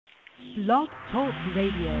Blog Talk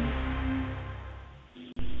Radio.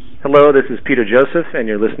 Hello, this is Peter Joseph, and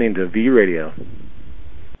you're listening to V Radio.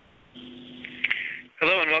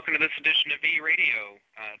 Hello, and welcome to this edition of V Radio.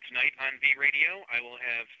 Tonight on V Radio, I will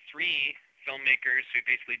have three filmmakers who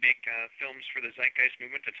basically make films for the Zeitgeist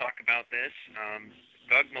movement to talk about this.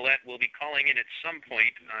 Doug Millett will be calling in at some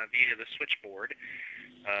point via the switchboard.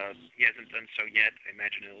 He hasn't done so yet. I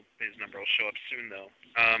imagine his number will show up soon, though.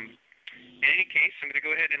 In any case, I'm going to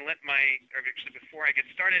go ahead and actually before I get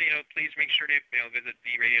started, please make sure to visit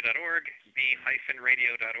vradio.org,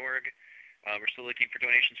 v-radio.org. We're still looking for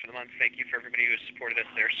donations for the month. Thank you for everybody who has supported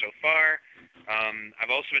us there so far.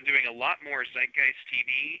 I've also been doing a lot more Zeitgeist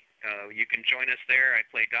TV. You can join us there. I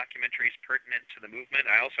play documentaries pertinent to the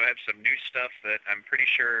movement. I also have some new stuff that I'm pretty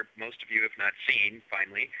sure most of you have not seen,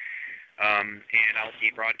 finally. And I'll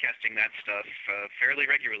be broadcasting that stuff fairly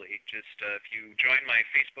regularly. Just if you join my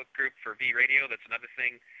Facebook group for V Radio, that's another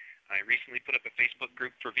thing. I recently put up a Facebook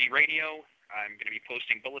group for V Radio. I'm going to be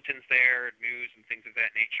posting bulletins there, news, and things of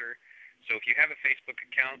that nature. So if you have a Facebook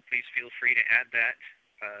account, please feel free to add that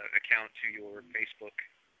account to your Facebook.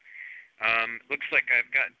 Looks like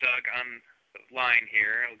I've got Doug on the line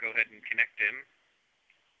here. I'll go ahead and connect him.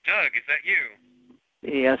 Doug, is that you?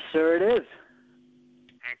 Yes, sir, it is.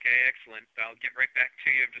 Okay, excellent. I'll get right back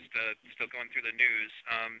to you. I'm just still going through the news.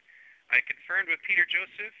 I confirmed with Peter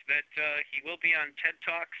Joseph that he will be on TED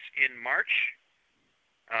Talks in March.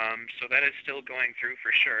 So that is still going through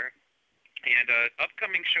for sure. And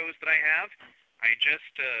upcoming shows that I have, I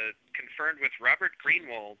just confirmed with Robert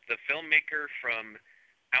Greenwald, the filmmaker from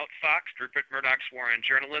Outfoxed, Rupert Murdoch's War on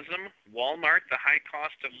Journalism, Walmart, The High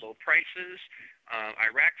Cost of Low Prices,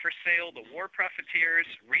 Iraq for Sale, The War Profiteers,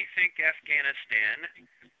 Rethink Afghanistan.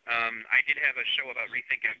 I did have a show about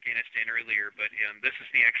Rethink Afghanistan earlier, but this is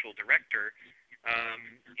the actual director.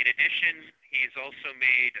 In addition, he's also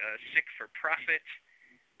made Sick for Profit,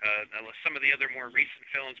 some of the other more recent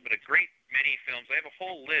films, but a great many films. I have a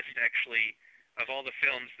whole list, actually, of all the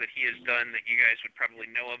films that he has done that you guys would probably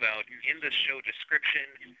know about in the show description.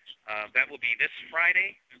 That will be this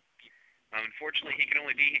Friday. Unfortunately, he can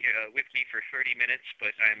only be with me for 30 minutes,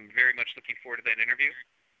 but I'm very much looking forward to that interview.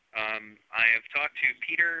 I have talked to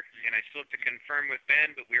Peter, and I still have to confirm with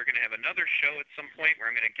Ben, but we're going to have another show at some point where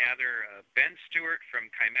I'm going to gather Ben Stewart from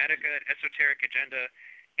Kymatica at Esoteric Agenda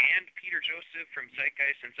and Peter Joseph from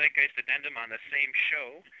Zeitgeist and Zeitgeist Addendum on the same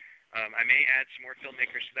show. I may add some more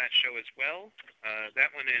filmmakers to that show as well.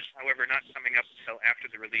 That one is, however, not coming up until after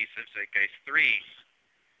the release of Zeitgeist 3.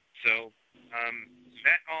 So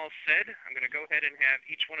that all said, I'm going to go ahead and have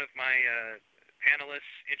each one of my panelists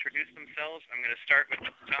introduce themselves. I'm going to start with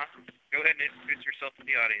Tom. Go ahead and introduce yourself to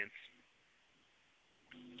the audience.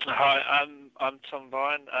 Hi, I'm Tom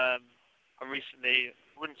Vine. I recently,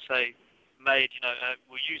 I wouldn't say made,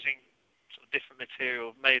 we're using sort of different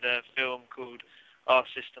material, made a film called Our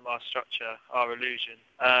System, Our Structure, Our Illusion.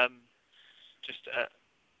 Just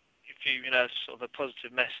if you, sort of a positive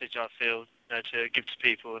message, I feel, to give to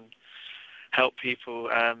people and help people.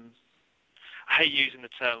 I hate using the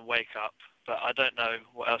term wake up, but I don't know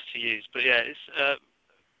what else to use. But yeah, it's a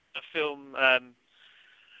film. I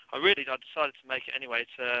decided to make it anyway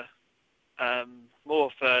to more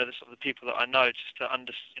for the sort of the people that I know, just to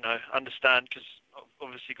understand, because I've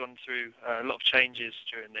obviously gone through a lot of changes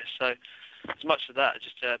during this. So as much of that,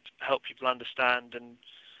 just to help people understand and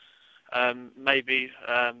maybe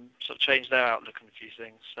sort of change their outlook on a few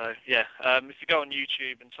things. So yeah, if you go on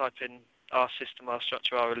YouTube and type in Our System, Our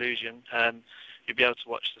Structure, Our Illusion, you'll be able to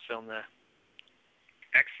watch the film there.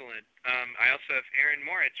 Excellent. I also have Aaron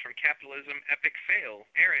Moritz from Capitalism Epic Fail.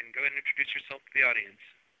 Aaron, go ahead and introduce yourself to the audience.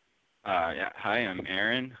 Hi, I'm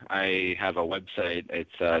Aaron. I have a website.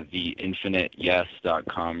 It's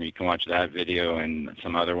theinfiniteyes.com. You can watch that video and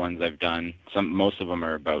some other ones I've done. Most of them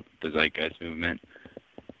are about the Zeitgeist movement.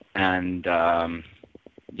 And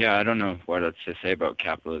I don't know what else to say about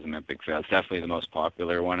Capitalism Epic Fail. It's definitely the most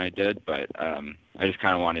popular one I did, but I just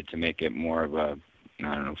kind of wanted to make it more of a,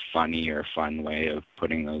 funny or fun way of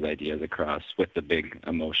putting those ideas across with the big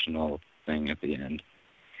emotional thing at the end.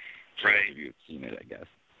 Right. If you've seen it, I guess.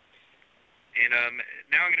 And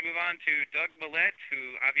now I'm going to move on to Doug Millett,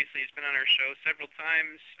 who obviously has been on our show several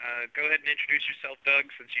times. Go ahead and introduce yourself, Doug,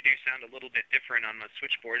 since you do sound a little bit different on the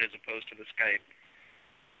switchboard as opposed to the Skype.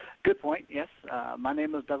 Good point, yes. My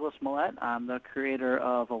name is Douglas Millett. I'm the creator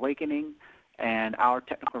of Awakening and Our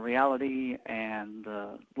Technical Reality and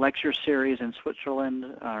the lecture series in Switzerland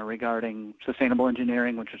regarding sustainable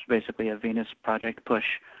engineering, which is basically a Venus project push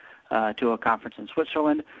to a conference in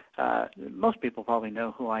Switzerland. Most people probably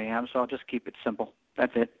know who I am, so I'll just keep it simple.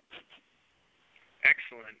 That's it.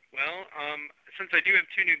 Excellent. Well, since I do have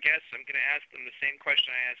two new guests, I'm going to ask them the same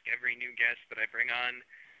question I ask every new guest that I bring on.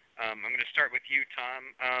 I'm going to start with you,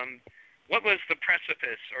 Tom. What was the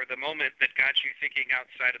precipice or the moment that got you thinking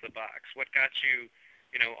outside of the box? What got you,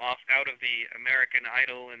 out of the American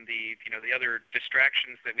Idol and the other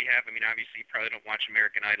distractions that we have? I mean, obviously, you probably don't watch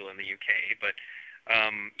American Idol in the UK, but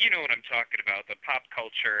you know what I'm talking about, the pop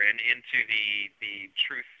culture and into the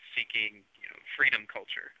truth-seeking, freedom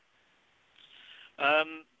culture.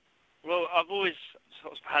 Well, I've always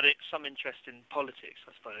sort of had some interest in politics,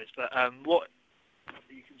 I suppose. But what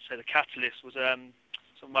you can say the catalyst was sort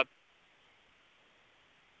of my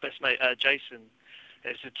best mate, Jason.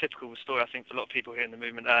 It's a typical story, I think, for a lot of people here in the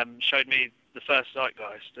movement. Showed me the first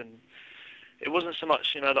Zeitgeist, and it wasn't so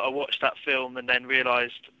much, that I watched that film and then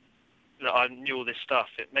realised that I knew all this stuff.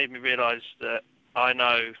 It made me realise that I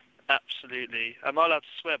know absolutely. Am I allowed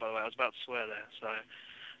to swear, by the way? I was about to swear there, so.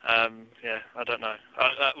 Yeah, I don't know.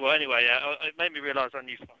 Well, anyway, it made me realise I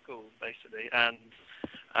knew fuck all, basically, and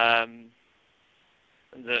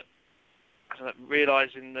that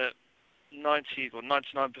realising that 90 or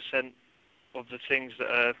 99% of the things that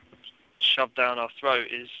are shoved down our throat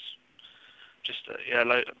is just a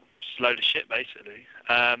load of shit, basically.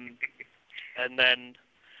 And then,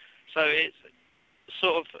 so it's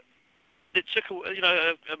sort of, it took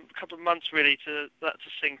a couple of months really to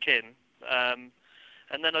sink in.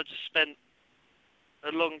 And then I just spent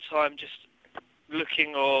a long time just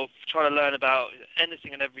looking or trying to learn about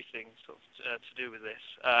anything and everything sort of to do with this.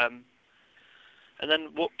 And then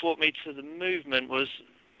what brought me to the movement was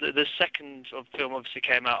the second film obviously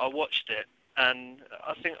came out. I watched it, and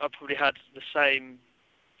I think I probably had the same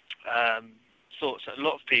thoughts that a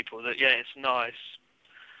lot of people, that, yeah, it's nice,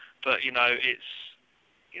 but, it's,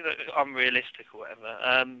 unrealistic or whatever.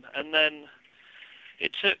 And then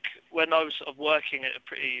it took, when I was sort of working at a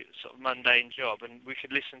pretty sort of mundane job, and we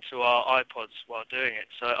could listen to our iPods while doing it.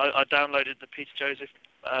 So I downloaded the Peter Joseph,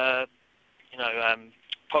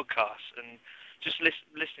 podcast, and just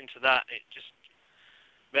listening to that, it just,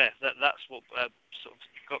 that's what sort of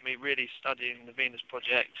got me really studying the Venus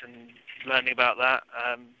Project and learning about that.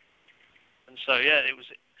 And so, yeah,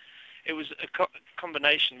 it was a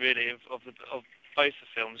combination really of both the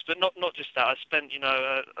films, but not just that. I spent,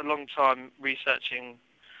 a long time researching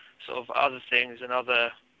sort of other things and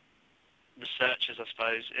other researchers, I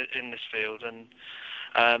suppose, in this field, and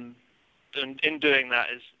in doing that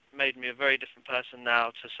has made me a very different person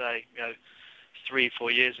now to, say,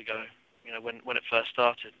 3-4 years ago, when it first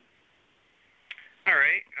started. All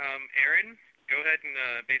right, Aaron, go ahead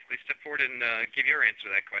and basically step forward and give your answer to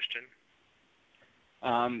that question.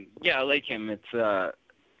 Yeah, like him,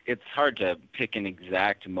 it's hard to pick an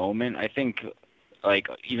exact moment. I think, like,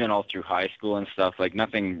 even all through high school and stuff, like,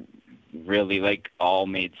 nothing really, like, all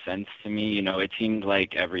made sense to me. It seemed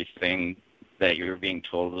like everything that you were being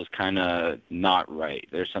told was kind of not right.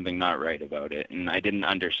 There's something not right about it, and I didn't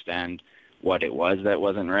understand what it was that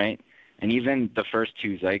wasn't right. And even the first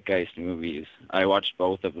two Zeitgeist movies, I watched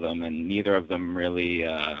both of them, and neither of them really...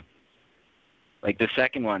 Like the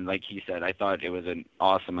second one, like he said, I thought it was an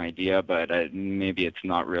awesome idea, but maybe it's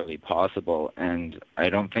not really possible. And I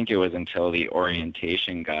don't think it was until the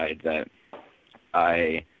orientation guide that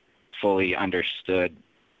I fully understood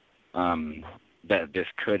that this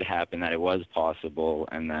could happen, that it was possible,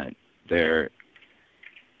 and that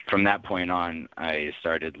from that point on, I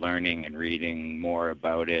started learning and reading more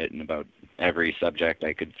about it and about every subject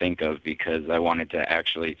I could think of, because I wanted to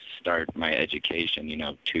actually start my education,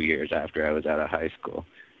 2 years after I was out of high school.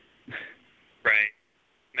 Right.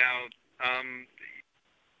 Now,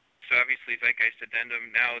 so obviously Zeitgeist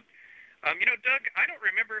Addendum. Now, Doug, I don't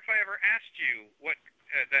remember if I ever asked you what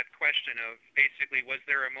that question of basically, was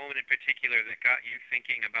there a moment in particular that got you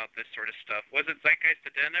thinking about this sort of stuff? Was it Zeitgeist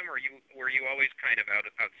Addendum, or were you always kind of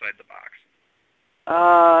outside the box?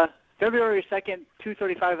 February 2nd,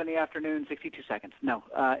 2:35 in the afternoon, 62 seconds. No,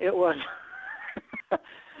 it was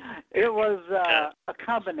a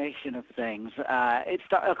combination of things.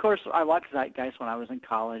 Of course, I watched Zeitgeist when I was in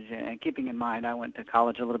college, and keeping in mind I went to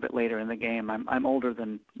college a little bit later in the game. I'm older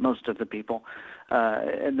than most of the people,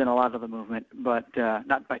 and than a lot of the movement, but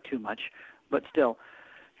not by too much, but still.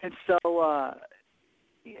 And so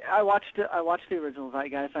I watched the original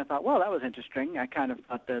Zeitgeist, and I thought, well, that was interesting. I kind of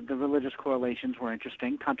thought the religious correlations were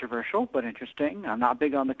interesting, controversial, but interesting. I'm not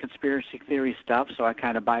big on the conspiracy theory stuff, so I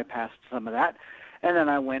kind of bypassed some of that. And then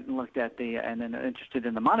I went and looked at and then interested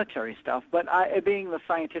in the monetary stuff. But being the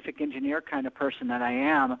scientific engineer kind of person that I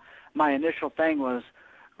am, my initial thing was,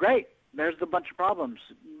 great, there's a bunch of problems.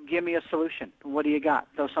 Give me a solution. What do you got?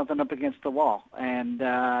 Throw something up against the wall. And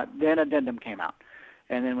then Addendum came out.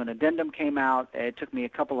 And then when Addendum came out, it took me a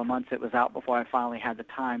couple of months. It was out before I finally had the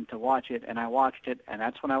time to watch it, and I watched it, and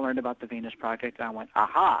that's when I learned about the Venus Project, and I went,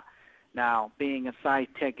 aha. Now, being a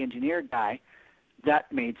sci-tech engineer guy,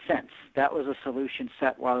 that made sense. That was a solution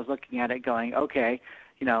set where I was looking at it going, okay,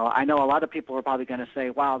 you know, I know a lot of people are probably going to say,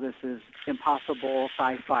 wow, this is impossible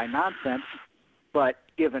sci-fi nonsense, but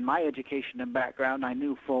given my education and background, I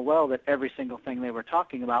knew full well that every single thing they were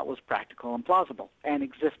talking about was practical and plausible and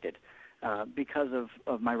existed because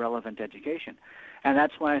of my relevant education. And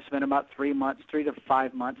that's when I spent about 3 to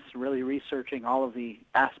 5 months, really researching all of the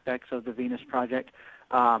aspects of the Venus Project.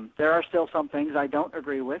 There are still some things I don't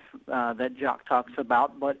agree with that Jock talks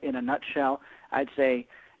about, but in a nutshell, I'd say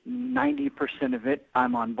 90% of it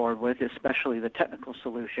I'm on board with, especially the technical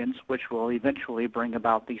solutions, which will eventually bring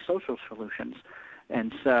about the social solutions.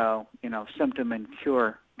 And so, you know, symptom and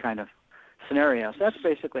cure kind of scenarios. That's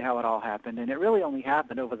basically how it all happened, and it really only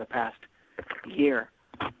happened over the past year.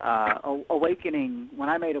 Awakening, when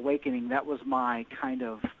I made Awakening, that was my kind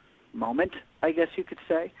of moment, I guess you could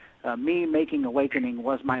say. Me making Awakening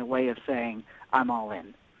was my way of saying, I'm all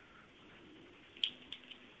in.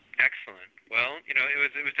 Excellent. Well, you know, it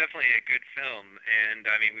was definitely a good film, and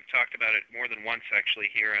I mean, we've talked about it more than once actually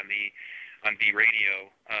here on V Radio.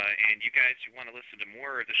 And you guys who want to listen to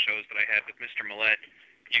more of the shows that I had with Mr. Millett,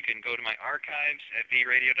 you can go to my archives at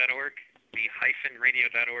vradio.org,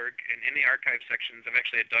 v-radio.org, and in the archive sections, I've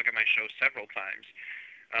actually had Doug on my show several times,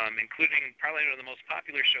 including probably one of the most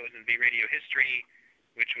popular shows in V Radio history,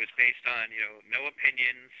 which was based on, you know, no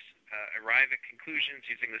opinions, arrive at conclusions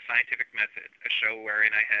using the scientific method, a show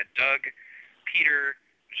wherein I had Doug, Peter,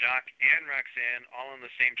 Jacques, and Roxanne all on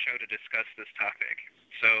the same show to discuss this topic.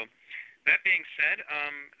 So that being said,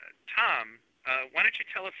 Tom, why don't you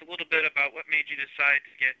tell us a little bit about what made you decide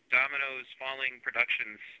to get Dominoes Falling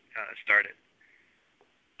Productions started?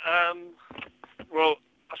 Well,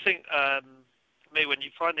 I think for me, when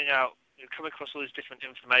you're finding out, you come across all this different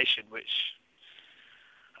information, which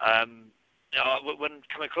you know, when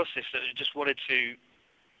coming across this, I just wanted to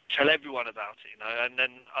tell everyone about it, you know, and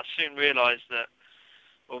then I soon realised that,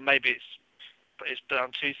 well, maybe it's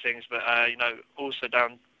down to things, but you know, also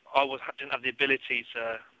down, didn't have the ability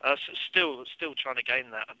to, still trying to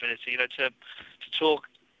gain that ability, you know, to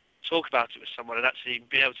talk about it with someone and actually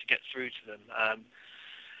be able to get through to them,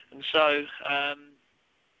 and so,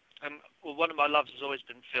 well, one of my loves has always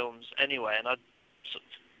been films anyway, and I sort of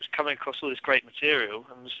was coming across all this great material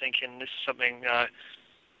and was thinking, this is something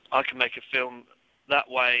I can make a film that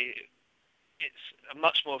way. It's a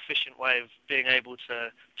much more efficient way of being able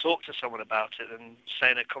to talk to someone about it than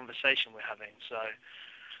say in a conversation we're having. So,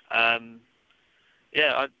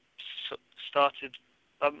 yeah, I started.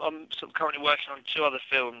 I'm sort of currently working on 2 other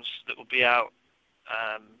films that will be out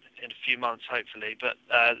in a few months, hopefully. But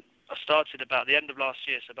I started about the end of last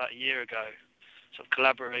year, so about a year ago, sort of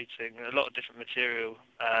collaborating a lot of different material.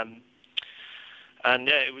 And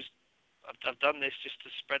yeah, I've done this just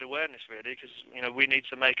to spread awareness, really, because, you know, we need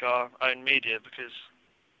to make our own media because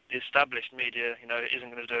the established media, you know,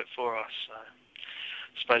 isn't going to do it for us. So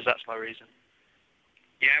I suppose that's my reason.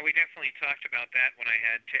 Yeah, we definitely talked about that when I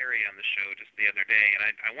had Terry on the show just the other day,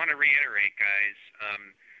 and I want to reiterate, guys,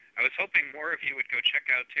 I was hoping more of you would go check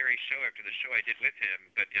out Terry's show after the show I did with him,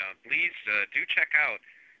 but please do check out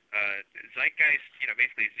Zeitgeist, you know,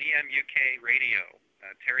 basically ZMUK Radio.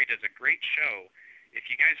 Terry does a great show. If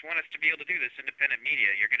you guys want us to be able to do this independent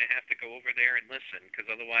media, you're going to have to go over there and listen, because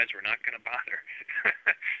otherwise we're not going to bother.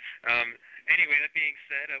 Anyway, that being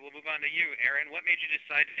said, we'll move on to you, Aaron. What made you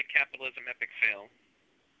decide to make Capitalism Epic Fail?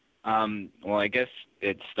 Well, I guess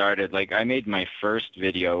it started, like, I made my first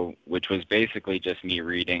video, which was basically just me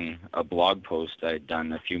reading a blog post I'd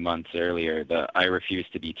done a few months earlier, the I Refuse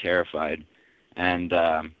to Be Terrified, and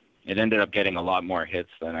it ended up getting a lot more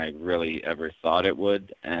hits than I really ever thought it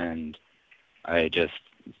would, and I just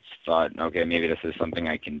thought, okay, maybe this is something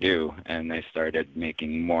I can do, and I started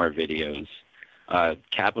making more videos.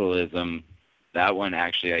 Capitalism, that one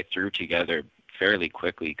actually I threw together fairly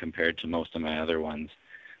quickly compared to most of my other ones.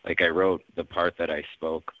 Like, I wrote the part that I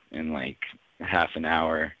spoke in like half an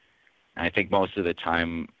hour. And I think most of the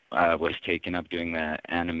time was taken up doing the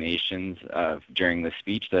animations during the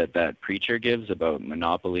speech that preacher gives about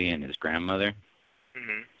Monopoly and his grandmother.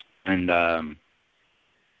 Mm-hmm. And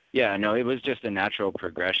yeah, no, it was just a natural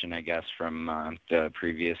progression, I guess, from the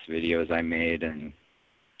previous videos I made, and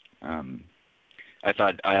I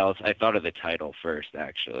thought of the title first,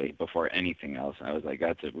 actually, before anything else. I was like,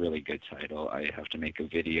 that's a really good title. I have to make a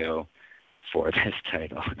video for this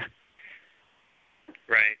title.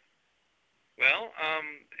 Right. Well,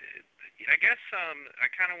 I guess I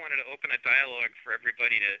kind of wanted to open a dialogue for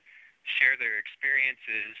everybody to share their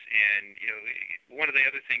experiences. And one of the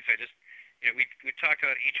other things we talked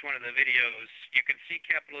about each one of the videos. You can see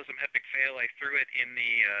Capitalism Epic Fail. I threw it in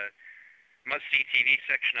the must-see TV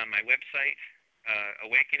section on my website,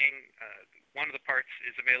 Awakening. One of the parts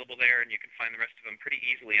is available there, and you can find the rest of them pretty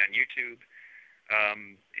easily on YouTube.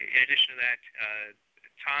 In addition to that,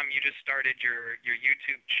 Tom, you just started your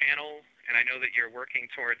YouTube channel, and I know that you're working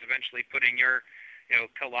towards eventually putting your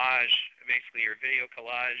collage, basically your video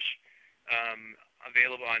collage,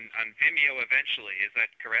 available on Vimeo eventually. Is that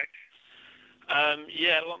correct?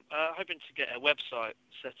 Well, I'm hoping to get a website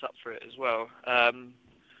set up for it as well.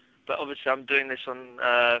 But obviously I'm doing this on,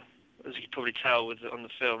 as you can probably tell on the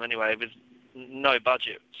film anyway, with no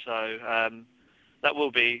budget. So that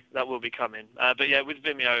will be coming. But yeah, with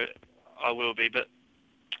Vimeo I will be. But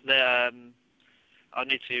I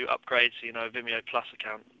need to upgrade to Vimeo Plus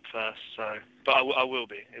account first. So, but I will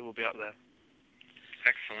be. It will be up there.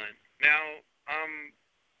 Excellent. Now,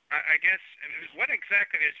 I guess, what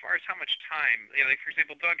exactly, as far as how much time, like for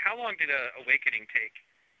example, Doug, how long did Awakening take?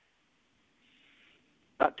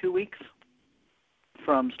 About 2 weeks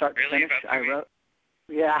from start to finish. About 2 weeks?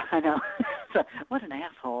 Yeah, I know. What an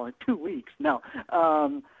asshole! 2 weeks. No.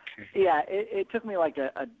 Yeah, it took me like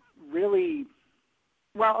a really,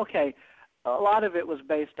 well, okay. A lot of it was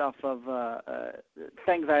based off of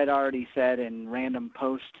things I had already said in random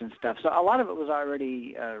posts and stuff. So a lot of it was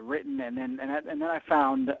already written, and then I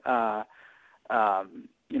found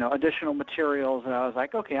additional materials, and I was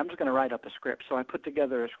like, okay, I'm just going to write up a script. So I put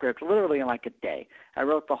together a script literally in like a day. I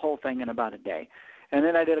wrote the whole thing in about a day. And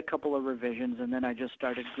then I did a couple of revisions, and then I just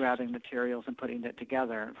started grabbing materials and putting it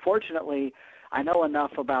together. Fortunately, I know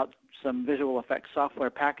enough about some visual effects software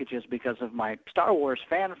packages because of my Star Wars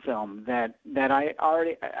fan film that I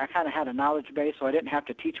kind of had a knowledge base, so I didn't have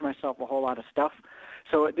to teach myself a whole lot of stuff.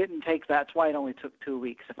 So it didn't take, that's why it only took 2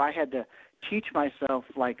 weeks. If I had to teach myself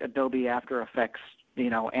like Adobe After Effects,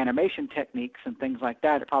 animation techniques and things like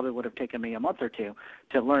that, it probably would have taken me a month or two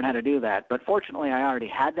to learn how to do that. But fortunately, I already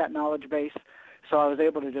had that knowledge base, so I was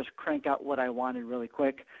able to just crank out what I wanted really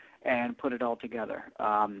quick and put it all together.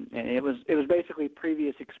 And it was basically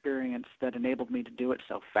previous experience that enabled me to do it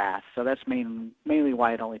so fast. So that's mainly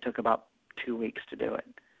why it only took about 2 weeks to do it.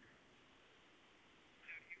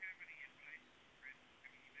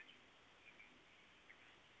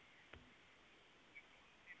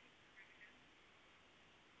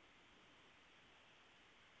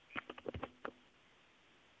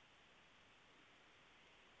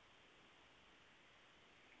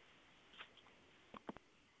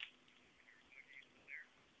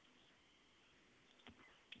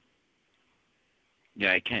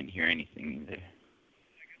 Yeah, I can't hear anything either.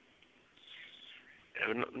 Yeah,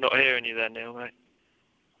 we're not hearing you there, Neil, mate.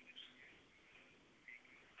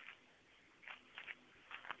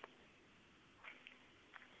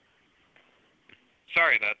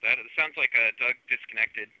 Sorry about that. It sounds like Doug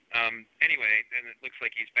disconnected. Anyway, and it looks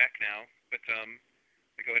like he's back now. But I'll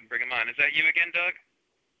go ahead and bring him on. Is that you again, Doug?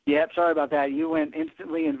 Yep, sorry about that. You went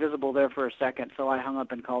instantly invisible there for a second, so I hung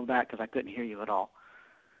up and called back because I couldn't hear you at all.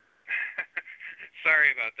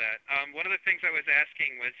 Sorry about that. One of the things I was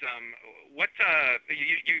asking was,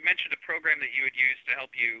 you mentioned a program that you would use to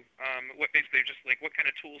help you. What kind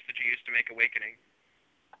of tools did you use to make Awakening?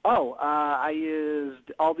 I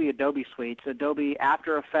used all the Adobe suites, Adobe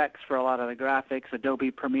After Effects for a lot of the graphics,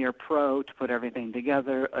 Adobe Premiere Pro to put everything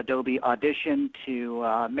together, Adobe Audition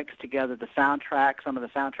to mix together the soundtrack, some of the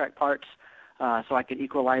soundtrack parts, so I could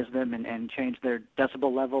equalize them and change their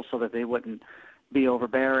decibel levels so that they wouldn't be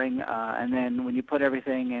overbearing. And then when you put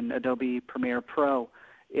everything in Adobe Premiere Pro,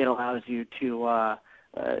 it allows you to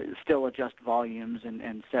still adjust volumes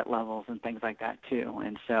and set levels and things like that too.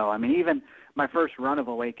 And so, I mean, even my first run of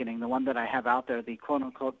Awakening, the one that I have out there, the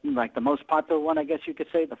quote-unquote, like the most popular one, I guess you could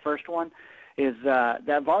say, the first one, is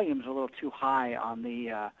that volume's a little too high on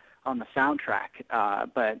the soundtrack.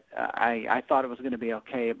 But I thought it was going to be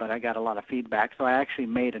okay, but I got a lot of feedback. So I actually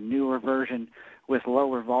made a newer version with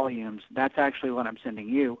lower volumes. That's actually what I'm sending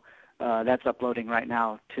you. That's uploading right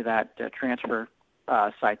now to that transfer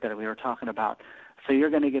site that we were talking about. So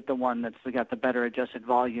you're going to get the one that's got the better adjusted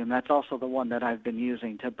volume. That's also the one that I've been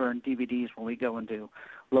using to burn DVDs when we go and do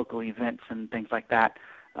local events and things like that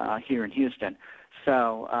here in Houston.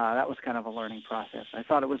 So that was kind of a learning process. I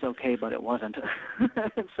thought it was okay, but it wasn't.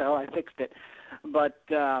 So I fixed it. But,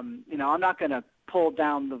 I'm not going to pull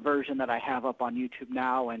down the version that I have up on YouTube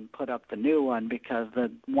now and put up the new one because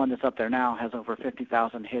the one that's up there now has over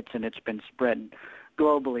 50,000 hits and it's been spread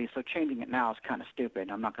globally. So changing it now is kind of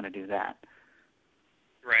stupid. I'm not going to do that.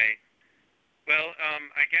 Right. Well,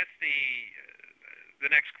 I guess the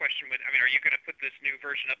next question would, I mean, are you going to put this new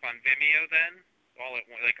version up on Vimeo then, all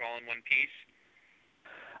in one piece?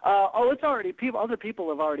 It's already other people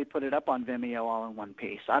have already put it up on Vimeo all in one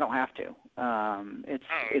piece. I don't have to.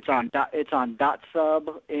 It's on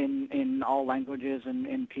 .sub in all languages and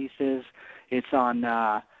in pieces. It's on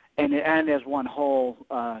and as one whole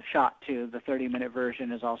shot too. The 30-minute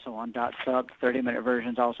version is also on .sub. The 30-minute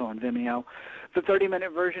version is also on Vimeo. The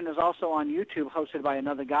 30-minute version is also on YouTube, hosted by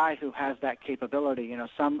another guy who has that capability. You know,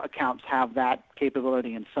 some accounts have that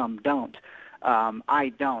capability and some don't.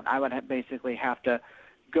 I don't. I would basically have to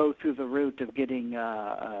go through the route of getting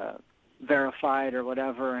verified or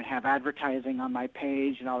whatever and have advertising on my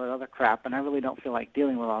page and all that other crap, and I really don't feel like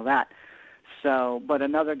dealing with all that. So, but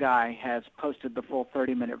another guy has posted the full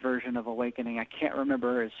 30-minute version of Awakening. I can't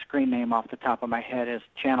remember his screen name off the top of my head, his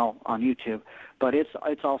channel on YouTube, but it's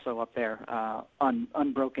also up there,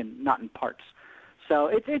 unbroken, not in parts. So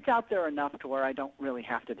it's out there enough to where I don't really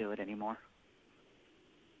have to do it anymore.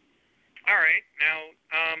 All right. Now,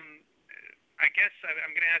 I guess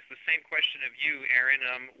I'm going to ask the same question of you,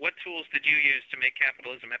 Aaron. What tools did you use to make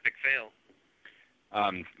Capitalism Epic fail?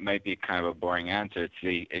 Might be kind of a boring answer. It's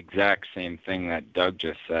the exact same thing that Doug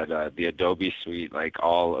just said. The Adobe Suite, like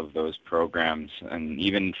all of those programs, and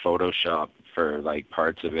even Photoshop for like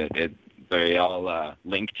parts of it, they all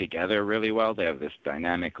link together really well. They have this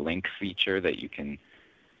dynamic link feature that you can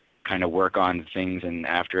kind of work on things in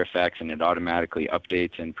After Effects, and it automatically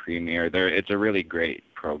updates in Premiere. It's a really great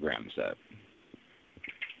program set.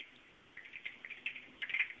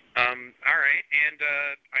 All right, and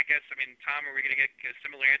I guess, I mean, Tom, are we going to get a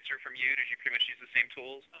similar answer from you? Did you pretty much use the same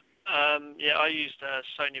tools? Yeah, I used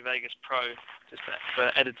Sony Vegas Pro just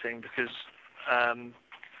for editing because I'm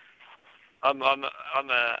an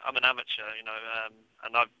amateur, you know,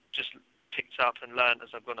 and I've just picked up and learned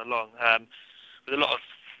as I've gone along. With a lot of,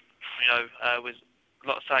 you know, with a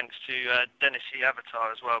lot of thanks to Dennis E.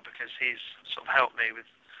 Avatar as well, because he's sort of helped me with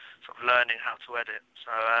sort of learning how to edit.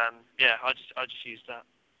 So yeah, I just used that.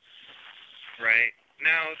 Right.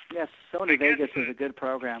 Now, yes, Sony Vegas is a good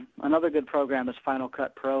program. Another good program is Final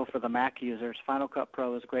Cut Pro for the Mac users. Final Cut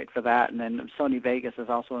Pro is great for that, and then Sony Vegas is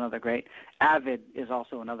also another great. Avid is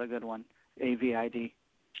also another good one, AVID.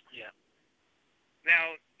 Yeah.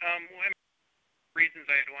 Now, one of the reasons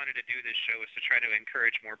I wanted to do this show is to try to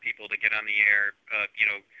encourage more people to get on the air, you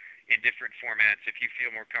know, in different formats. If you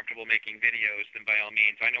feel more comfortable making videos, then by all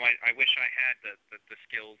means. I know I wish I had the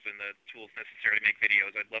skills and the tools necessary to make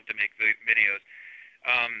videos. I'd love to make videos.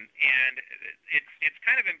 And it's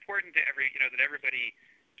kind of important to that everybody,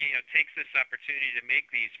 you know, takes this opportunity to make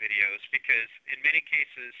these videos, because in many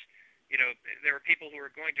cases, you know, there are people who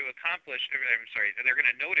are going to accomplish, they're going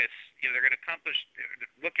to notice, you know, they're going to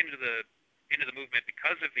look into the movement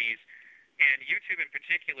because of these. And YouTube in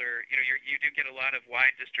particular, you know, you do get a lot of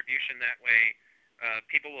wide distribution that way.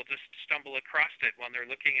 People will just stumble across it when they're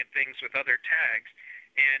looking at things with other tags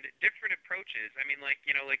and different approaches. I mean, like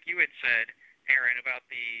you had said, Aaron, about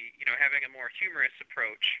having a more humorous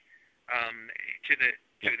approach to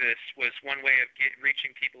this was one way of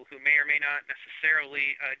reaching people who may or may not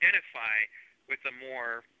necessarily identify with a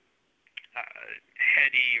more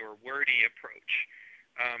heady or wordy approach.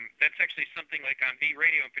 That's actually something like on V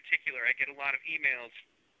Radio in particular. I get a lot of emails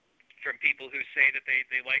from people who say that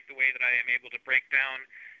they like the way that I am able to break down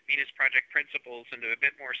Venus Project principles into a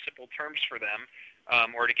bit more simple terms for them,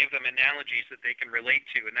 or to give them analogies that they can relate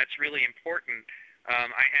to, and that's really important.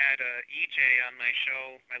 I had EJ on my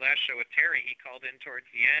last show with Terry. He called in towards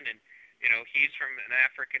the end, and you know, he's from an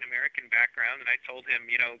African-American background, and I told him,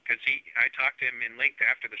 you know, because I talked to him in length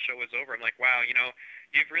after the show was over. I'm like, wow, you know,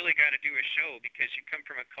 you've really got to do a show because you come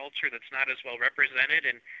from a culture that's not as well represented,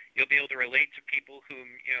 and you'll be able to relate to people who,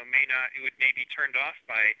 you know, who may be turned off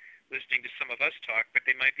by listening to some of us talk, but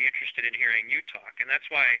they might be interested in hearing you talk. And that's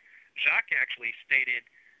why Jacques actually stated,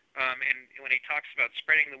 and when he talks about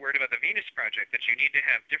spreading the word about the Venus Project, that you need to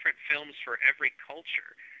have different films for every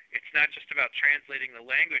culture. It's not just about translating the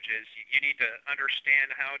languages. You need to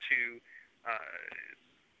understand how to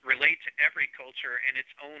relate to every culture and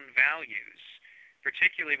its own values,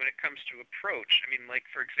 particularly when it comes to approach. I mean, like,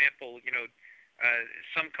 for example, you know,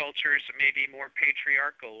 some cultures may be more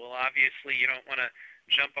patriarchal. Well, obviously, you don't want to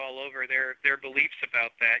jump all over their beliefs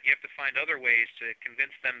about that. You have to find other ways to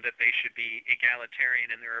convince them that they should be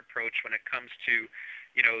egalitarian in their approach when it comes to,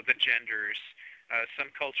 you know, the genders.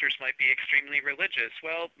 Some cultures might be extremely religious.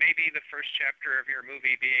 Well, maybe the first chapter of your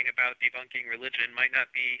movie being about debunking religion might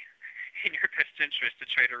not be in your best interest to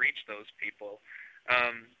try to reach those people.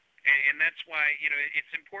 And that's why, you know,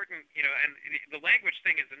 it's important, you know, and the language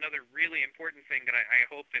thing is another really important thing that I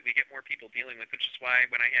hope that we get more people dealing with, which is why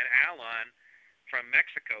when I had Al on from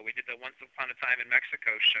Mexico. We did the Once Upon a Time in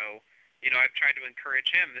Mexico show. I've tried to encourage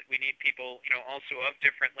him that we need people, also of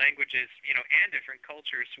different languages, and different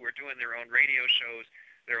cultures who are doing their own radio shows,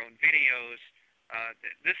 their own videos.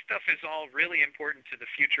 This stuff is all really important to the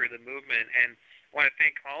future of the movement, and I want to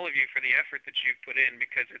thank all of you for the effort that you've put in,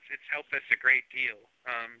 because it's helped us a great deal.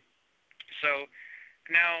 So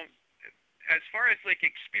now, as far as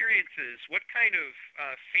experiences, what kind of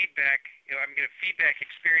feedback, feedback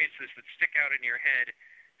experiences that stick out in your head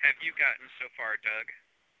have you gotten so far, Doug?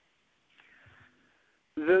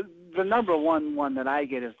 The number one that I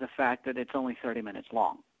get is the fact that it's only 30 minutes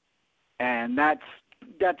long, and that's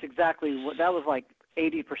exactly what that was.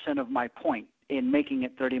 80% of my point in making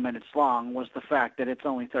it 30 minutes long was the fact that it's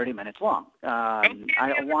only 30 minutes long. I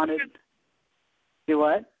wanted. Do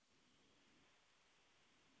what?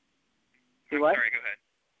 Do what? Sorry, go ahead.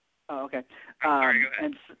 Oh, okay. Sorry, go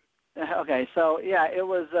ahead. Okay, so yeah, it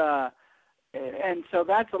was. And so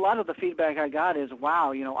that's a lot of the feedback I got is,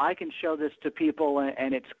 wow, I can show this to people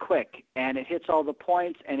and it's quick and it hits all the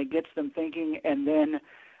points and it gets them thinking, and then,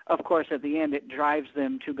 of course, at the end it drives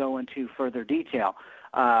them to go into further detail.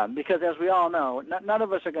 Because as we all know, none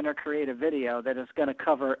of us are going to create a video that is going to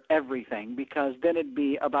cover everything, because then it'd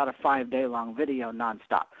be about a 5-day-long video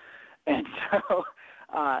nonstop. And so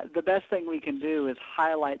the best thing we can do is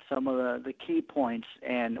highlight some of the key points,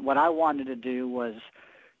 and what I wanted to do was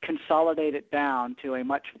consolidate it down to a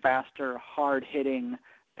much faster, hard-hitting,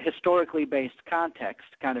 historically based context,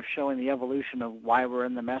 kind of showing the evolution of why we're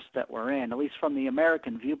in the mess that we're in, at least from the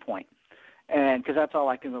American viewpoint. And because that's all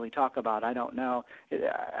I can really talk about. I don't know.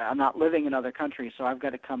 I'm not living in other countries, so I've got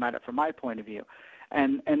to come at it from my point of view.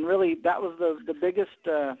 And really, that was the biggest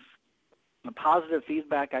positive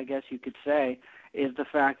feedback, I guess you could say, is the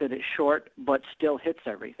fact that it's short but still hits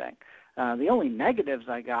everything. The only negatives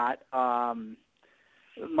I got,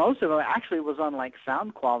 most of it actually was on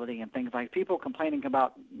sound quality and things, like people complaining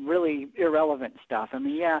about really irrelevant stuff. I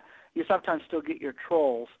mean, yeah, you sometimes still get your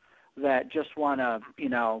trolls that just want to,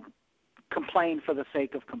 complain for the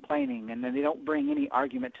sake of complaining, and then they don't bring any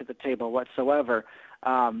argument to the table whatsoever.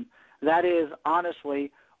 That is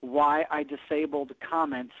honestly why I disabled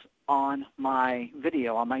comments on my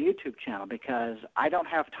video, on my YouTube channel, because I don't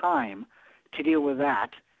have time to deal with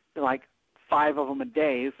that, 5 of them a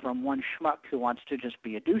day from one schmuck who wants to just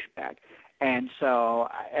be a douchebag. And so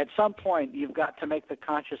at some point you've got to make the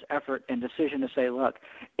conscious effort and decision to say, look,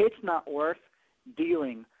 it's not worth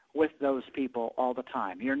dealing with those people all the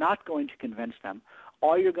time. You're not going to convince them.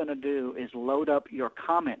 All you're going to do is load up your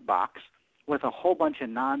comment box with a whole bunch of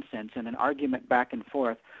nonsense and an argument back and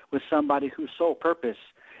forth with somebody whose sole purpose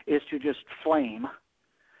is to just flame.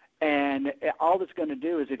 And all that's going to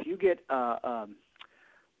do is, if you get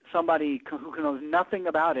somebody who knows nothing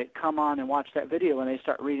about it come on and watch that video and they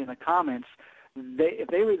start reading the comments, if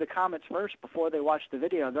they read the comments first before they watch the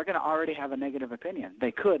video, they're going to already have a negative opinion.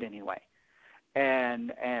 They could anyway.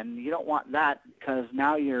 And you don't want that, because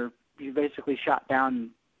now you basically shot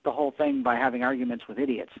down the whole thing by having arguments with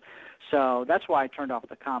idiots. So that's why I turned off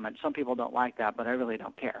the comments. Some people don't like that, but I really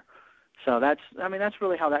don't care. So that's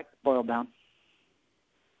really how that boiled down.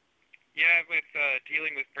 Yeah, with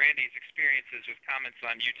dealing with Brandy's experiences with comments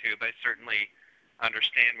on YouTube, I certainly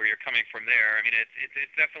understand where you're coming from there. I mean,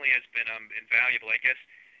 it definitely has been invaluable. I guess,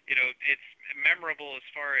 it's memorable as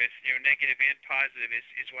far as, negative and positive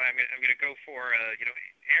is why I'm going to go for,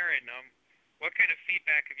 Aaron, what kind of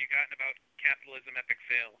feedback have you gotten about Capitalism Epic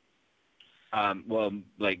Fail? Well,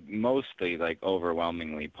 mostly,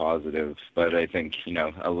 overwhelmingly positive, but I think,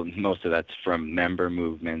 most of that's from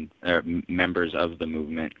members of the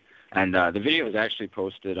movement. And the video was actually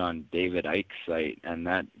posted on David Icke's site, and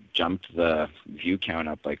that jumped the view count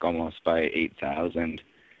up almost by 8,000.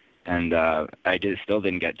 And I still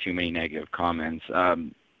didn't get too many negative comments.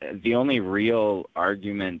 The only real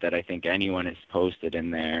argument that I think anyone has posted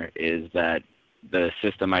in there is that the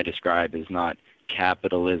system I describe is not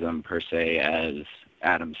capitalism per se as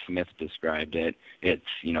Adam Smith described it. It's,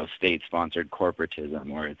 state-sponsored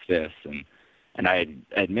corporatism, or it's this. And I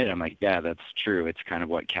admit, I'm yeah, that's true. It's kind of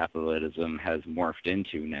what capitalism has morphed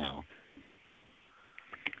into now.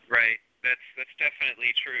 Right. That's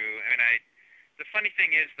definitely true. And the funny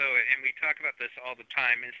thing is, though, and we talk about this all the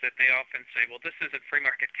time, is that they often say, well, this isn't free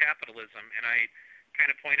market capitalism. And I kind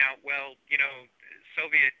of point out, well,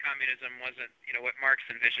 Soviet communism wasn't, what Marx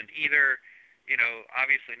envisioned either.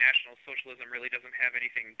 Obviously National Socialism really doesn't have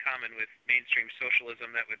anything in common with mainstream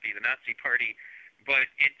socialism. That would be the Nazi Party. But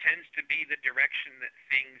it tends to be the direction that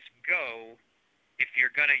things go if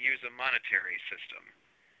you're going to use a monetary system.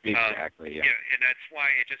 Exactly, yeah. And that's why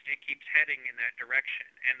it keeps heading in that direction.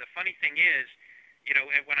 And the funny thing is,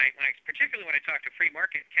 and when I particularly when I talk to free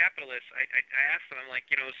market capitalists, I ask them, I'm like,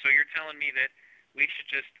 so you're telling me that we should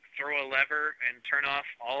just throw a lever and turn off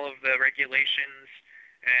all of the regulations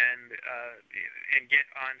and get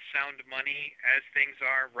on sound money as things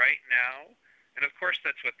are right now? And of course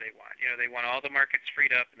that's what they want. They want all the markets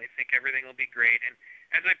freed up, and they think everything will be great. And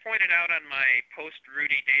as I pointed out on my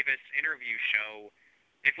post-Rudy Davis interview show,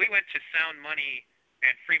 if we went to sound money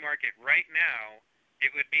and free market right now, it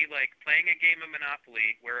would be like playing a game of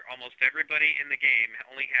Monopoly where almost everybody in the game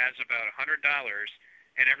only has about $100,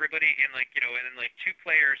 and everybody in two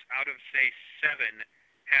players out of, say, 7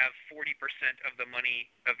 have 40% of the money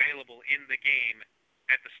available in the game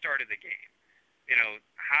at the start of the game.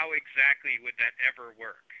 How exactly would that ever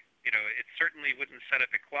work? It certainly wouldn't set up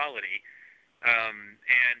equality.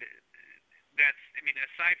 And that's,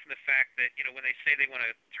 aside from the fact that, when they say they want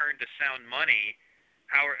to turn to sound money,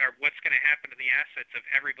 what's going to happen to the assets of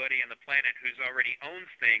everybody on the planet who's already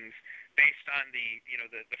owns things based on the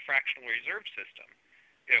fractional reserve system,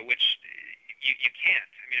 which you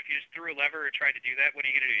can't. If you just threw a lever or tried to do that, what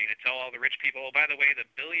are you going to do? You're going to tell all the rich people, oh, by the way, the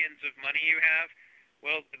billions of money you have,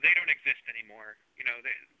 well, they don't exist anymore.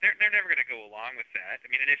 They're never going to go along with that.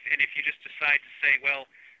 And if you just decide to say, well,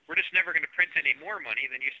 we're just never going to print any more money,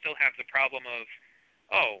 then you still have the problem of,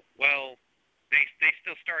 oh, well, they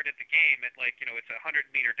still start at the game at it's a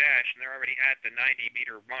 100-meter dash, and they're already at the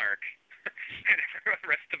 90-meter mark, and the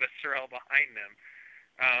rest of us are all behind them.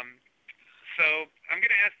 So I'm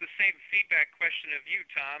going to ask the same feedback question of you,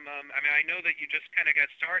 Tom. I know that you just kind of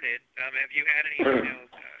got started. Have you had any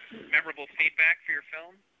memorable feedback for your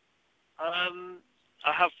film?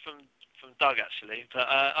 I have from Doug, actually, but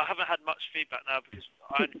I haven't had much feedback now because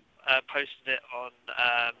I posted it on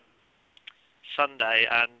Sunday,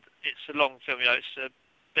 and it's a long film. It's a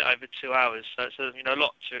bit over 2 hours, so it's a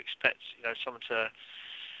lot to expect. Someone to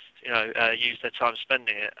use their time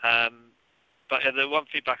spending it. But the one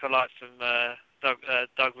feedback I liked from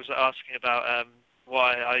Doug was asking about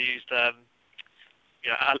why I used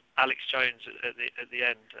Alex Jones at the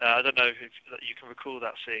end. I don't know if you can recall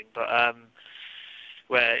that scene, but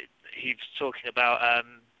where he was talking about.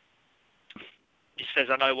 He says,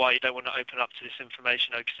 "I know why you don't want to open up to this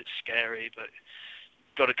information because it's scary, but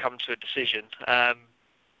got to come to a decision."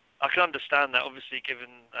 I can understand that, obviously, given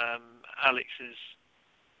Alex's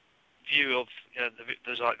view of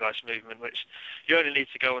the Zeitgeist movement, which you only need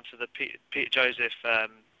to go onto the Peter Joseph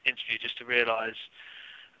interview just to realise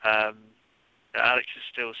that Alex is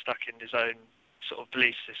still stuck in his own sort of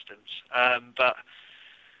belief systems. But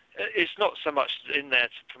it's not so much in there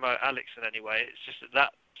to promote Alex in any way. It's just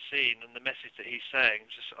that scene and the message that he's saying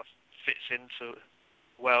just sort of fits into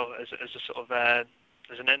well as a sort of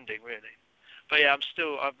as an ending, really. But yeah, it's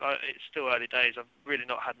still early days. I've really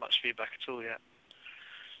not had much feedback at all yet.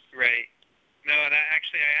 Right. No,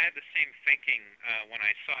 actually, I had the same thinking when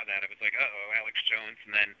I saw that. I was like, uh-oh, Alex Jones,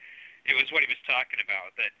 and then it was what he was talking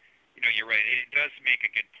about, that, you're right, it does make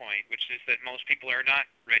a good point, which is that most people are not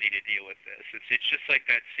ready to deal with this. It's just like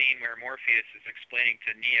that scene where Morpheus is explaining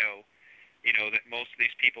to Neo, that most of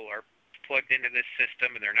these people are plugged into this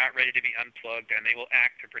system, and they're not ready to be unplugged, and they will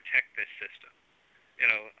act to protect this system.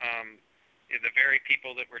 The very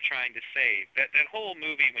people that we're trying to save. That whole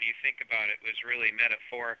movie, when you think about it, was really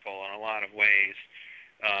metaphorical in a lot of ways,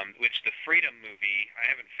 which the Freedom movie,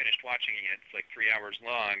 I haven't finished watching it yet, it's like 3 hours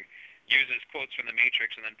long, uses quotes from The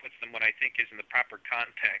Matrix and then puts them what I think is in the proper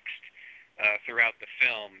context throughout the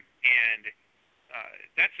film. And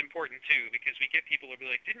that's important, too, because we get people who will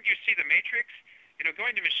be like, didn't you see The Matrix?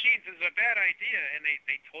 Going to machines is a bad idea, and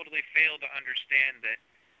they totally fail to understand that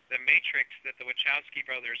the Matrix that the Wachowski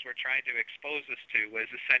brothers were trying to expose us to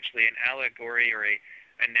was essentially an allegory or a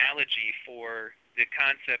analogy for the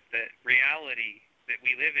concept that reality that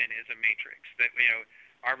we live in is a matrix, that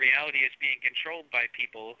our reality is being controlled by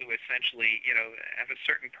people who essentially have a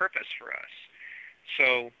certain purpose for us.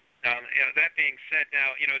 So that being said,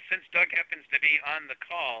 now since Doug happens to be on the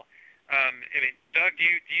call, Doug, do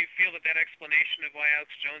you feel that explanation of why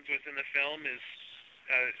Alex Jones was in the film is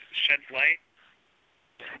sheds light?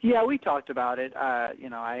 Yeah, we talked about it.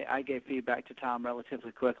 I gave feedback to Tom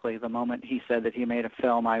relatively quickly. The moment he said that he made a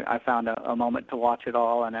film, I found a moment to watch it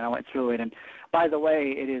all, and then I went through it. And by the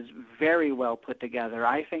way, it is very well put together.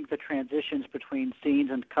 I think the transitions between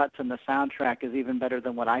scenes and cuts and the soundtrack is even better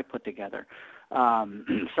than what I put together.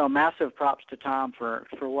 So massive props to Tom for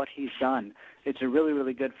what he's done. It's a really,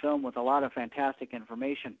 really good film with a lot of fantastic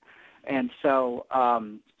information. And so,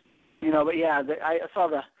 but yeah, I saw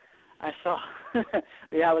the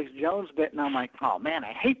Alex Jones bit, and I'm like, oh man,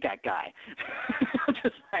 I hate that guy.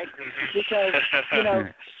 Just like, because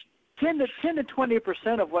 10 to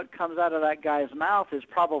 20% of what comes out of that guy's mouth is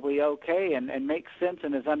probably okay and makes sense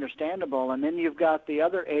and is understandable. And then you've got the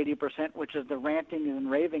other 80%, which is the rantings and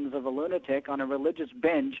ravings of a lunatic on a religious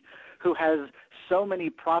binge who has so many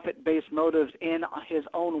profit-based motives in his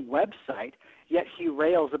own website, yet he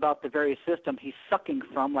rails about the very system he's sucking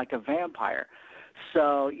from like a vampire.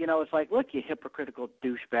 So, it's like, look, you hypocritical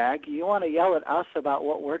douchebag. You want to yell at us about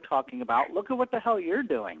what we're talking about. Look at what the hell you're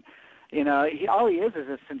doing. All he is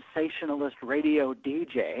a sensationalist radio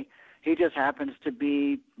DJ. He just happens to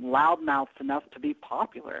be loudmouthed enough to be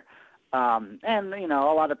popular. And, a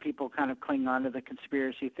lot of people kind of cling on to the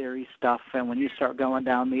conspiracy theory stuff. And when you start going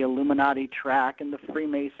down the Illuminati track and the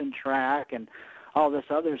Freemason track and all this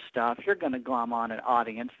other stuff, you're going to glom on an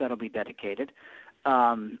audience that'll be dedicated.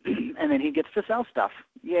 And then he gets to sell stuff.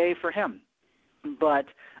 Yay for him. But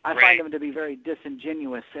I find him to be very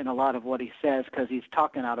disingenuous in a lot of what he says because he's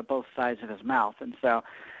talking out of both sides of his mouth. And so,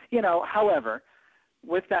 however,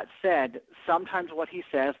 with that said, sometimes what he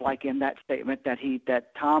says, like in that statement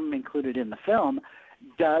that Tom included in the film,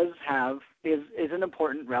 is an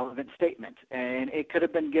important, relevant statement. And it could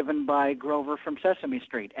have been given by Grover from Sesame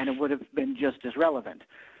Street, and it would have been just as relevant.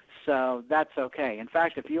 So that's okay. In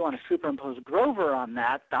fact, if you want to superimpose Grover on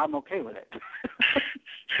that, I'm okay with it.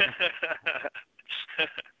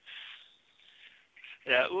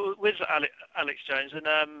 Yeah, with Alex Jones, and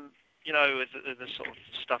with the sort of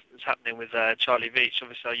stuff that's happening with Charlie Veitch,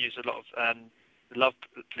 obviously I use a lot of the Love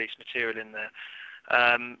Police material in there.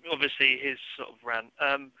 Obviously his sort of rant.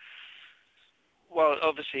 Well,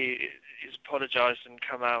 obviously he's apologised and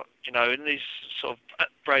come out, and he's sort of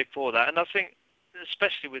brave for that. And I think,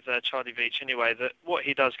 especially with Charlie Veitch anyway, that what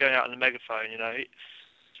he does going out on the megaphone,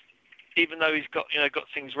 even though he's got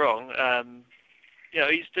things wrong,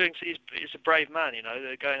 he's a brave man,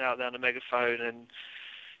 going out there on the megaphone, and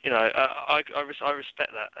I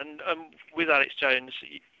respect that. And with Alex Jones,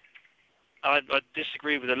 I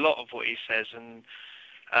disagree with a lot of what he says, and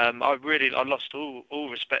I lost all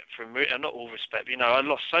respect for him. Not all respect, but, I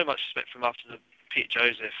lost so much respect for him after the Pete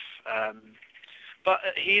Joseph. But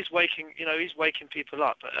he's waking people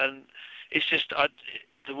up, and it's just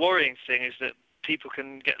the worrying thing is that people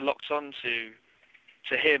can get locked on to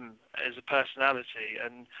him as a personality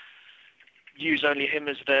and use only him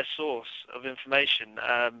as their source of information.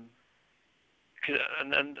 And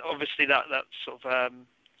obviously that sort of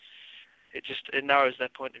it narrows their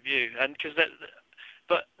point of view, and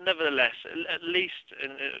but nevertheless, at least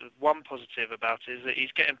one positive about it is that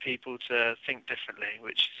he's getting people to think differently,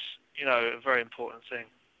 which is a very important thing.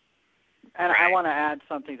 And I want to add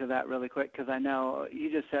something to that really quick, because I know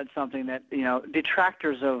you just said something that,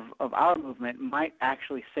 detractors of our movement might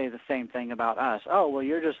actually say the same thing about us. Oh, well,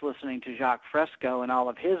 you're just listening to Jacques Fresco and all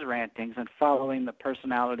of his rantings and following the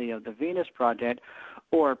personality of the Venus Project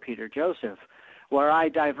or Peter Joseph. Where I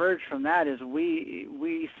diverge from that is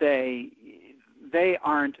we say they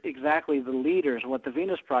aren't exactly the leaders. What the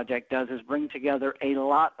Venus Project does is bring together a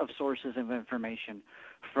lot of sources of information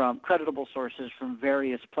from credible sources from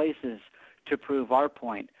various places to prove our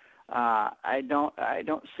point. I don't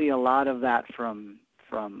see a lot of that from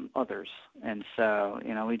others, and so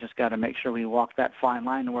we just got to make sure we walk that fine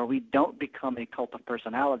line where we don't become a cult of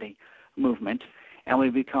personality movement, and we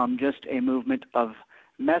become just a movement of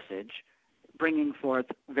message, bringing forth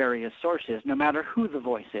various sources, no matter who the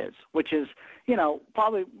voice is, which is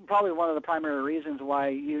probably one of the primary reasons why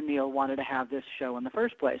you, Neil, wanted to have this show in the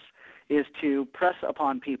first place, is to press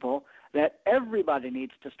upon people that everybody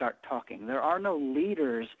needs to start talking. There are no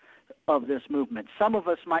leaders of this movement. Some of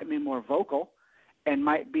us might be more vocal and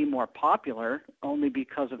might be more popular only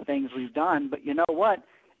because of things we've done, but you know what?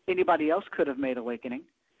 Anybody else could have made Awakening.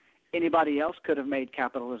 Anybody else could have made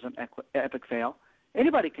Capitalism Epic Fail.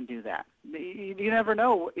 Anybody can do that. You never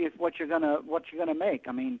know what you're gonna make.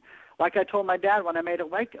 I mean, like I told my dad when I made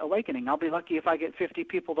Awakening, I'll be lucky if I get 50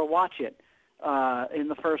 people to watch it in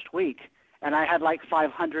the first week, and I had like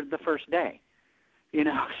 500 the first day.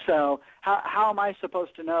 So how am I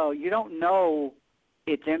supposed to know? You don't know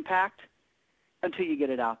its impact until you get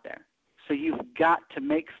it out there. So you've got to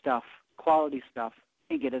make stuff, quality stuff,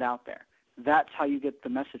 and get it out there. That's how you get the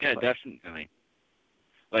message. Yeah, definitely.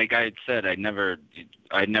 Like I said, I'd never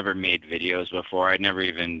made videos before. I'd never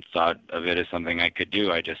even thought of it as something I could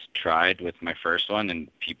do. I just tried with my first one, and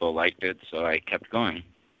people liked it, so I kept going.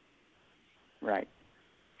 Right.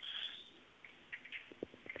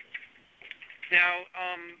 Now,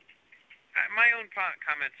 my own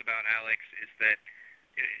comments about Alex is that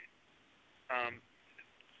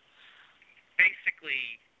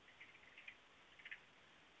basically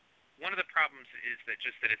one of the problems is that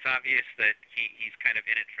it's obvious that he's kind of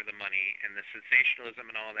in it for the money, and the sensationalism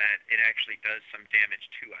and all that, it actually does some damage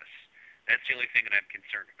to us. That's the only thing that I'm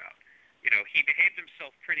concerned about. He behaved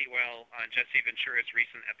himself pretty well on Jesse Ventura's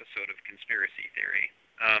recent episode of Conspiracy Theory.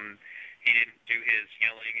 He didn't do his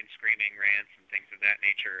yelling and screaming rants and things of that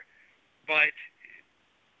nature. But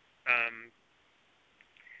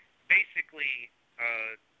basically,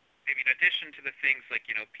 in addition to the things like,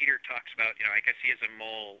 Peter talks about, I guess he has a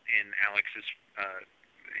mole in Alex's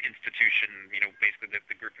institution, basically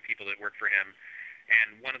the group of people that work for him.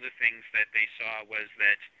 And one of the things that they saw was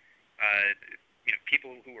that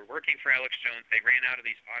people who were working for Alex Jones, they ran out of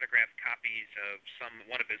these autographed copies of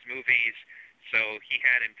one of his movies. So he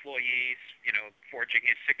had employees, forging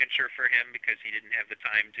his signature for him because he didn't have the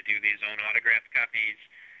time to do his own autographed copies.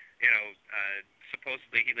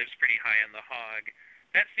 Supposedly he lives pretty high on the hog.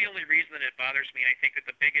 That's the only reason that it bothers me. I think that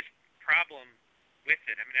the biggest problem with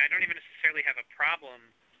it, I don't even necessarily have a problem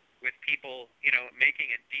with people, making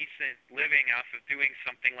a decent living off of doing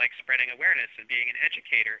something like spreading awareness and being an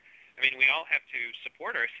educator. We all have to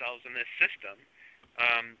support ourselves in this system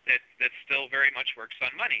that still very much works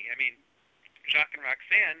on money. Jacques and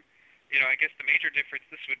Roxanne, I guess the major difference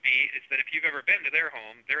this would be is that if you've ever been to their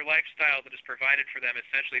home, their lifestyle that is provided for them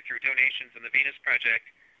essentially through donations in the Venus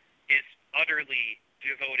Project is utterly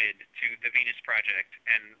devoted to the Venus Project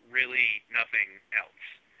and really nothing else.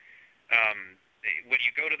 When you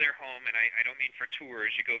go to their home, and I don't mean for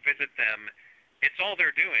tours, you go visit them, it's all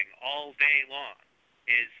they're doing all day long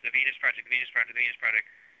is the Venus Project, the Venus Project, the Venus Project.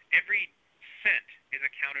 Every cent is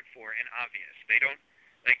accounted for and obvious. They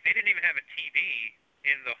didn't even have a TV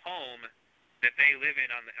in the home that they live in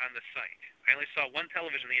on the site. I only saw one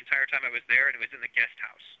television the entire time I was there, and it was in the guest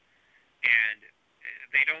house. And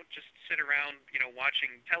they don't just sit around, watching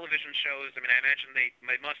television shows. I imagine they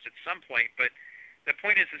must at some point, but the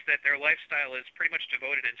point is that their lifestyle is pretty much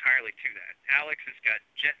devoted entirely to that. Alex has got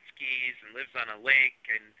jet skis and lives on a lake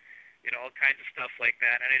and, all kinds of stuff like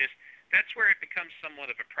that. And that's where it becomes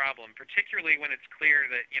somewhat of a problem, particularly when it's clear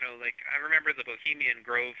that, I remember the Bohemian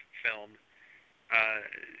Grove film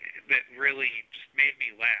that really just made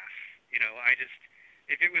me laugh.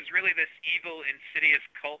 If it was really this evil, insidious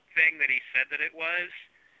cult thing that he said that it was,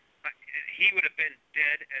 he would have been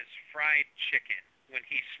dead as fried chicken when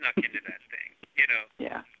he snuck into that thing.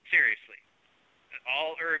 Yeah. Seriously.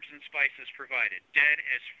 All herbs and spices provided. Dead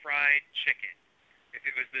as fried chicken. If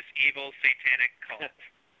it was this evil, satanic cult.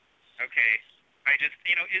 Okay.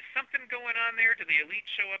 Is something going on there? Do the elite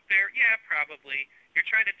show up there? Yeah, probably. You're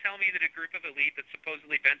trying to tell me that a group of elite that's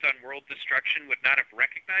supposedly bent on world destruction would not have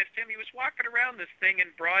recognized him? He was walking around this thing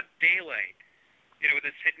in broad daylight, with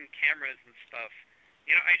his hidden cameras and stuff.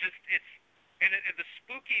 And the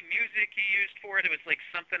spooky music he used for it, it was like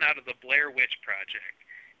something out of the Blair Witch Project.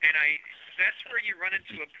 And that's where you run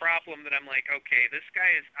into a problem that I'm like, okay, this guy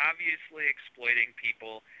is obviously exploiting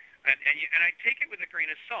people. And I take it with a grain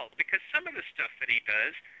of salt, because some of the stuff that he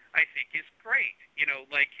does, I think, is great.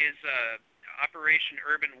 Like his Operation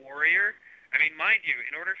Urban Warrior. Mind you,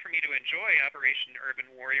 in order for me to enjoy Operation Urban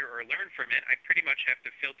Warrior or learn from it, I pretty much have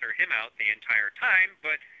to filter him out the entire time.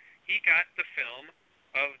 But he got the film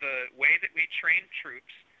of the way that we train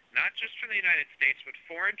troops, not just from the United States, but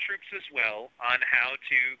foreign troops as well, on how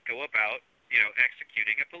to go about,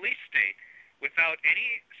 executing a police state without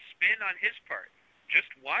any spin on his part.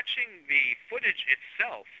 Just watching the footage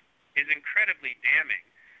itself is incredibly damning.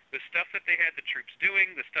 The stuff that they had the troops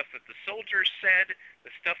doing, the stuff that the soldiers said,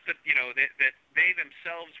 the stuff that, that they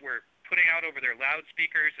themselves were putting out over their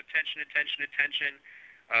loudspeakers, attention, attention, attention,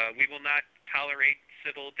 we will not tolerate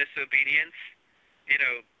civil disobedience,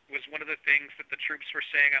 was one of the things that the troops were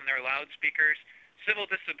saying on their loudspeakers. Civil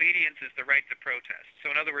disobedience is the right to protest.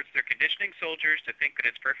 So in other words, they're conditioning soldiers to think that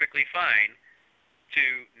it's perfectly fine to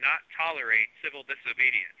not tolerate civil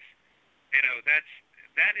disobedience.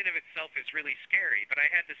 That in of itself is really scary, but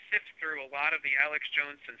I had to sift through a lot of the Alex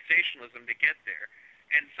Jones sensationalism to get there.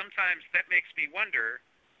 And sometimes that makes me wonder,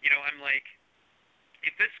 I'm like,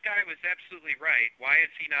 if this guy was absolutely right, why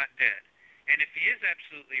is he not dead? And if he is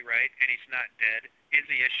absolutely right and he's not dead, is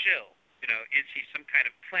he a shill? Is he some kind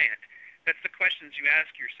of plant? That's the questions you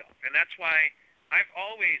ask yourself. And that's why I've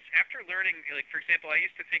always, after learning, like, for example, I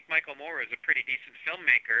used to think Michael Moore was a pretty decent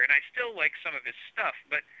filmmaker, and I still like some of his stuff,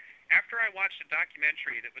 but after I watched a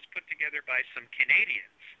documentary that was put together by some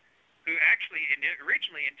Canadians who actually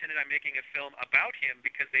originally intended on making a film about him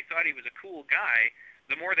because they thought he was a cool guy,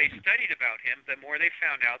 the more they studied about him, the more they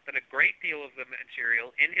found out that a great deal of the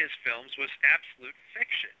material in his films was absolute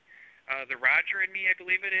fiction. The Roger and Me, I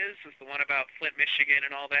believe it is the one about Flint, Michigan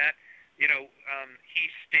and all that. he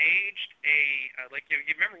staged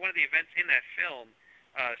you remember one of the events in that film,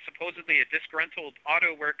 supposedly a disgruntled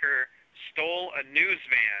auto worker stole a news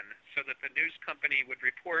van so that the news company would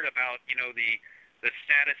report about, the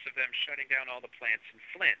status of them shutting down all the plants in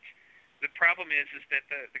Flint. The problem is that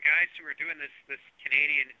the guys who were doing this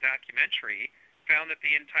Canadian documentary found that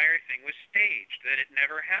the entire thing was staged, that it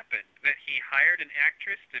never happened, that he hired an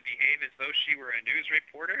actress to behave as though she were a news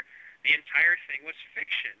reporter. The entire thing was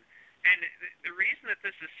fiction. And the reason that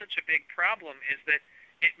this is such a big problem is that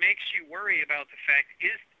it makes you worry about the fact,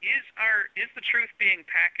 is the truth being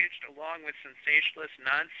packaged along with sensationalist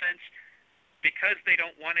nonsense because they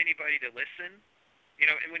don't want anybody to listen?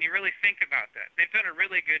 And when you really think about that, they've done a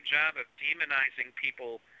really good job of demonizing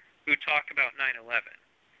people who talk about 9/11.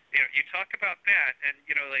 You talk about that, and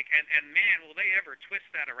and man, will they ever twist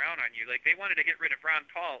that around on you? Like, they wanted to get rid of Ron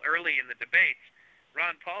Paul early in the debates.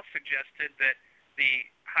 Ron Paul suggested that the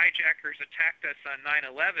hijackers attacked us on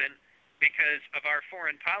 9/11 because of our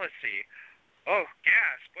foreign policy. Oh,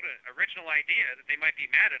 gasp, what an original idea that they might be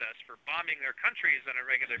mad at us for bombing their countries on a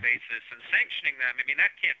regular basis and sanctioning them. I mean,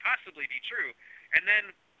 that can't possibly be true. And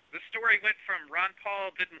then the story went from Ron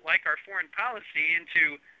Paul didn't like our foreign policy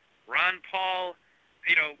into Ron Paul,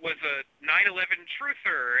 was a 9/11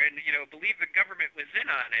 truther and, believed the government was in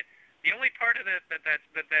on it. The only part of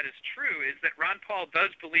that is true is that Ron Paul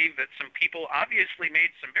does believe that some people obviously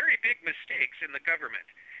made some very big mistakes in the government.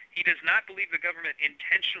 He does not believe the government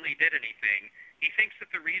intentionally did anything. He thinks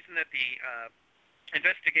that the reason that the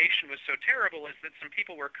investigation was so terrible is that some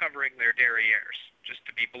people were covering their derrieres, just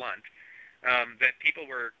to be blunt. That people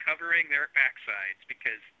were covering their backsides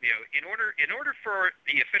because, in order for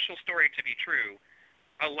the official story to be true,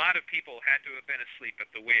 a lot of people had to have been asleep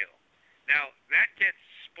at the wheel. Now, that gets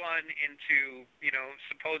spun into,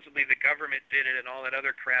 supposedly the government did it and all that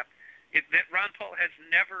other crap that Ron Paul has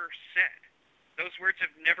never said. Those words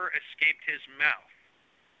have never escaped his mouth.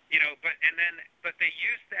 But they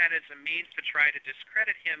use that as a means to try to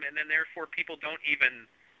discredit him, and then therefore people don't even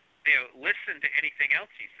listen to anything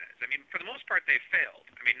else he says. I mean, for the most part, they've failed.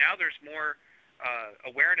 I mean, now there's more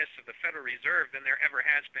awareness of the Federal Reserve than there ever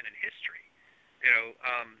has been in history.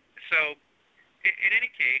 So in any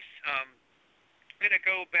case, I'm going to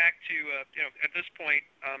go back to, at this point,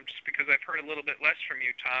 just because I've heard a little bit less from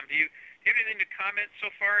you, Tom, do you have anything to comment so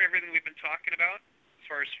far, everything we've been talking about, as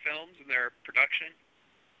far as films and their production?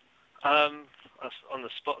 That's on the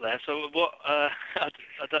spot there. So what, I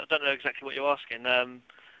don't know exactly what you're asking.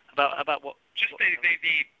 About what? Just the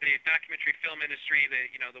documentary film industry,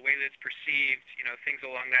 the way that it's perceived, things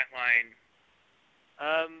along that line.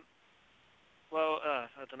 I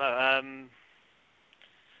don't know.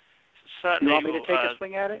 Certainly. You want me to take a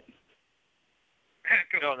swing at it?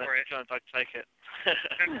 Go for it. John, Doug, take it.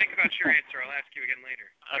 Think about your answer. I'll ask you again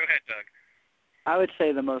later. Go ahead, Doug. I would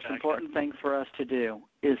say the most important thing for us to do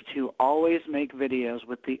is to always make videos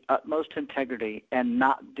with the utmost integrity and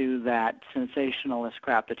not do that sensationalist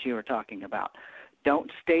crap that you were talking about.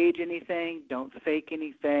 Don't stage anything. Don't fake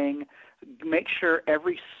anything. Make sure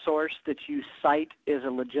every source that you cite is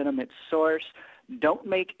a legitimate source. Don't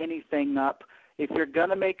make anything up. If you're going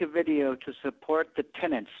to make a video to support the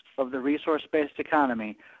tenets of the resource-based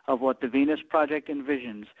economy, of what the Venus Project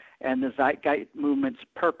envisions, and the Zeitgeist Movement's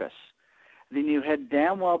purpose, then you had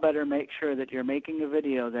damn well better make sure that you're making a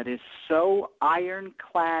video that is so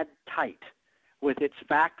ironclad tight with its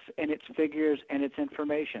facts and its figures and its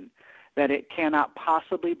information that it cannot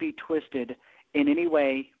possibly be twisted in any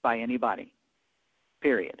way by anybody,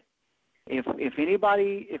 period. If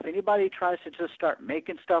anybody tries to just start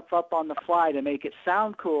making stuff up on the fly to make it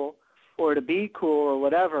sound cool or to be cool or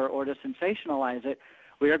whatever or to sensationalize it,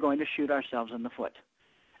 we are going to shoot ourselves in the foot.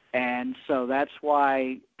 And so that's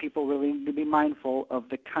why people really need to be mindful of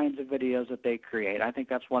the kinds of videos that they create. I think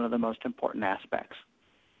that's one of the most important aspects.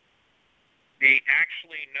 They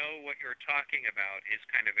actually know what you're talking about is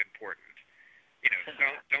kind of important.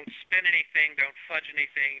 Don't spin anything, don't fudge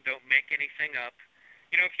anything, don't make anything up.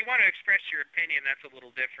 If you want to express your opinion, that's a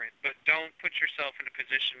little different, but don't put yourself in a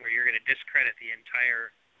position where you're going to discredit the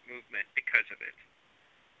entire movement because of it.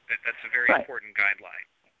 That's a very important guideline.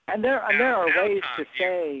 And there are ways to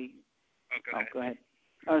say. Go ahead.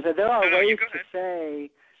 There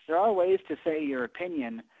are ways to say your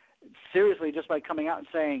opinion seriously, just by coming out and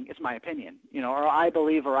saying it's my opinion, or I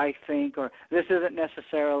believe, or I think, or this isn't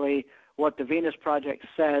necessarily what the Venus Project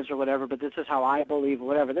says or whatever, but this is how I believe or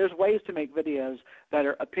whatever. There's ways to make videos that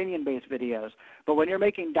are opinion-based videos. But when you're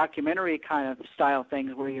making documentary kind of style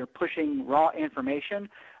things where you're pushing raw information,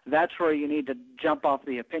 that's where you need to jump off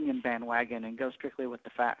the opinion bandwagon and go strictly with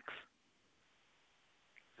the facts.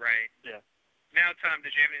 Right. Yeah. Now, Tom,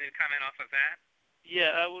 did you have anything to comment off of that?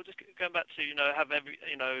 Yeah, well, just going back to, have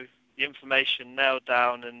the information nailed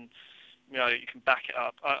down and, you can back it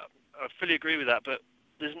up. I fully agree with that, but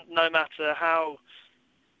there's no matter how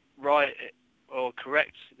right or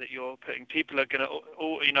correct that you're putting, people are going to,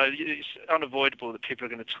 it's unavoidable that people are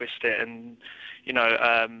going to twist it and,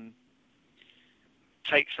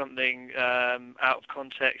 take something out of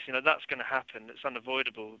context. That's going to happen. It's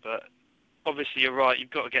unavoidable, but obviously you're right. You've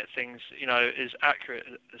got to get things, as accurate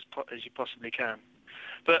as you possibly can.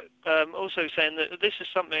 But also saying that this is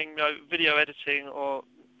something, video editing, or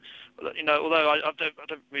although I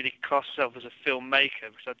don't really class myself as a filmmaker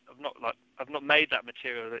because I've not made that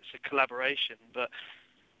material. It's a collaboration, but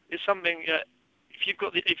it's something. If you've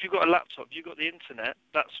got a laptop, you've got the internet.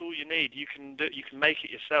 That's all you need. You can make it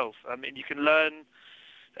yourself. I mean, you can learn.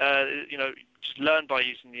 Just learn by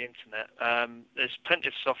using the internet. There's plenty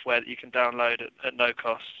of software that you can download at no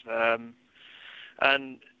cost, and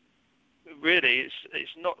really,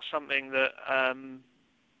 it's not something that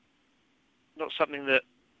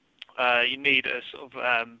you need a sort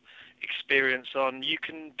of experience on. You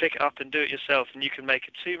can pick it up and do it yourself, and you can make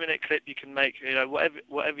a 2-minute clip. You can make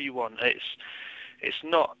whatever you want. It's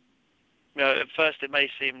not. At first it may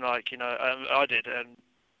seem like I did, and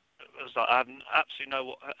I was like, I have absolutely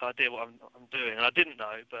no idea what I'm doing, and I didn't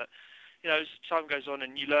know. But as time goes on,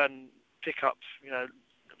 and you pick up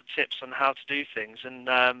tips on how to do things, and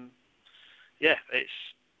you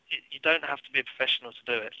don't have to be a professional to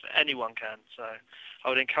do it. Anyone can. So I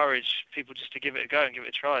would encourage people just to give it a go and give it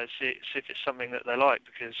a try and see if it's something that they like,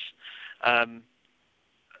 because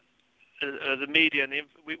the media and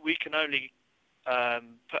we can only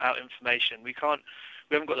put out information. We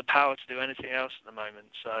haven't got the power to do anything else at the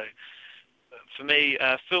moment. So for me,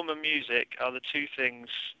 film and music are the two things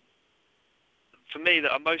for me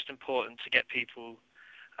that are most important to get people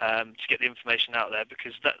to get the information out there,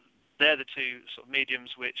 because they're the two sort of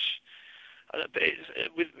mediums which,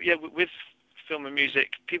 with film and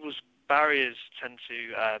music, people's barriers tend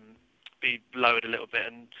to be lowered a little bit,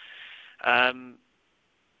 and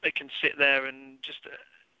they can sit there and just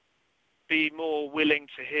be more willing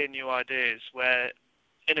to hear new ideas, where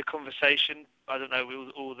in a conversation, I don't know,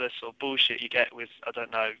 with all the sort of bullshit you get with, I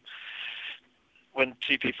don't know, when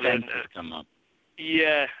two people come up.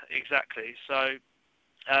 Yeah, exactly. So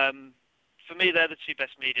for me, they're the two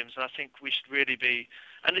best mediums, and I think we should really be,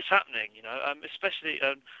 and it's happening, especially,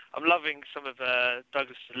 I'm loving some of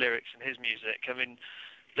Douglas' lyrics and his music. I mean,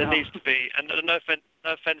 there needs to be, and no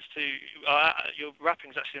offense to, your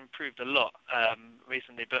rapping's actually improved a lot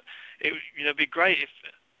recently, but it'd be great if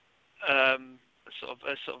a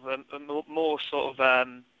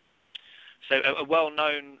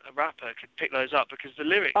well-known rapper could pick those up, because the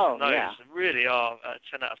lyrics on those really are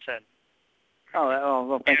 10 out of 10.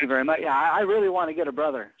 Well, thank you very much. Yeah, I really want to get a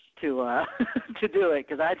brother to to do it,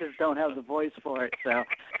 because I just don't have the voice for it. So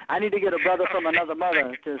I need to get a brother from another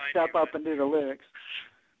mother to step up and do the lyrics.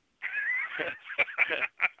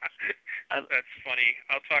 That's funny.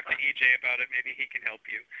 I'll talk to EJ about it. Maybe he can help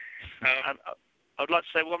you. And I would like to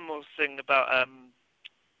say one more thing about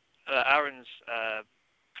Aaron's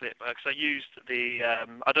clip, because I used the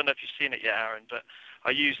I don't know if you've seen it yet, Aaron, but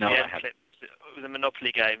I used the end clip with the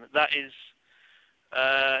Monopoly game. That is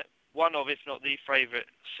one of, if not the favourite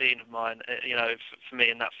scene of mine, for me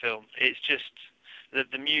in that film. It's just the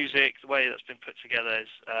music, the way that's been put together is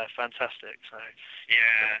fantastic. So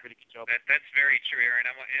yeah, really good job. That's very true, Aaron.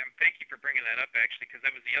 Thank you for bringing that up, actually, because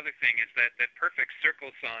that was the other thing, is that Perfect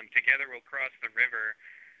Circle song, Together We'll Cross the River.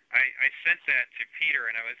 I sent that to Peter,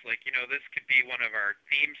 and I was like, this could be one of our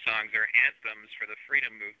theme songs or anthems for the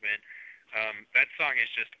freedom movement. That song is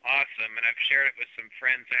just awesome, and I've shared it with some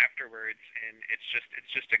friends afterwards, and it's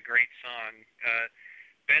just a great song.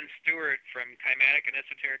 Ben Stewart from Kymatic and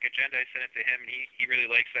Esoteric Agenda, I sent it to him, and he really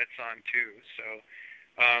likes that song too. So,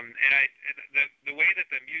 the way that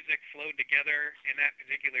the music flowed together in that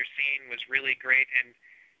particular scene was really great, and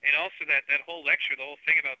also that whole lecture, the whole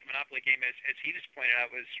thing about the Monopoly game, as he just pointed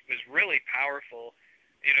out, was really powerful.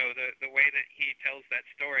 The way that he tells that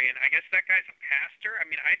story, and I guess that guy's a pastor. I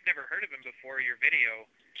mean, I'd never heard of him before your video.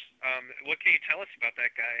 What can you tell us about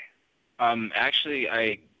that guy? Actually,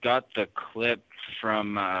 I got the clip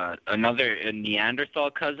from another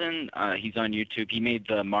Neanderthal cousin. He's on YouTube. He made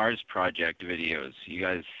the Mars Project videos. You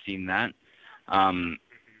guys seen that? I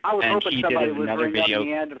was hoping somebody would bring up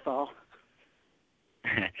Neanderthal.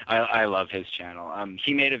 I love his channel.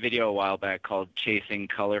 He made a video a while back called Chasing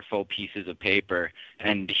Colorful Pieces of Paper,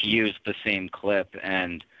 and he used the same clip,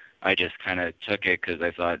 and I just kind of took it because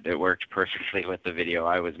I thought it worked perfectly with the video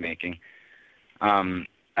I was making.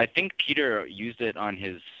 I think Peter used it on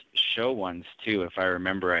his show once too, if I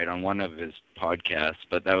remember right, on one of his podcasts,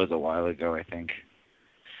 but that was a while ago, I think.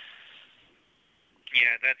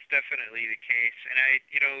 Yeah, that's definitely the case. And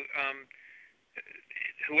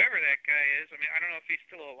whoever that guy is, I mean, I don't know if he's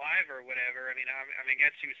still alive or whatever. I mean, I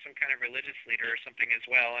guess he was some kind of religious leader or something as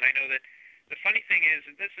well. And I know that the funny thing is,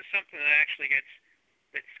 and this is something that actually gets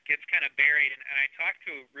kind of buried. And I talked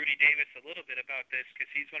to Rudy Davis a little bit about this because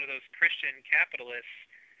he's one of those Christian capitalists,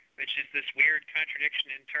 which is this weird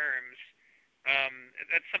contradiction in terms.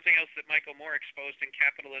 That's something else that Michael Moore exposed in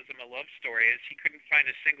Capitalism, A Love Story, is he couldn't find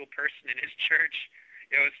a single person in his church,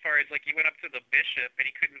 as far as like he went up to the bishop and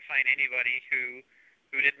he couldn't find anybody who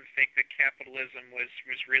didn't think that capitalism was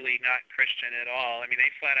really not Christian at all. I mean,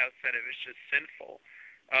 they flat out said it was just sinful.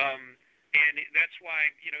 And that's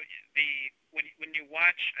why, when you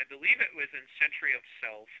watch, I believe it was in Century of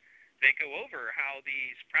Self, they go over how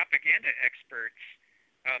these propaganda experts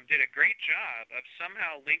did a great job of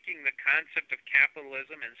somehow linking the concept of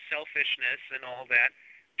capitalism and selfishness and all that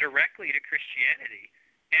directly to Christianity.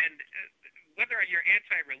 And whether you're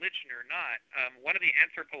anti-religion or not, one of the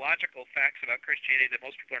anthropological facts about Christianity that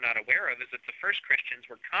most people are not aware of is that the first Christians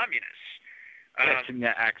were communists. It's in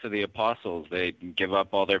the Acts of the Apostles. They give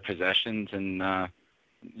up all their possessions and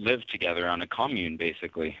live together on a commune,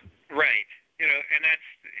 basically. Right. And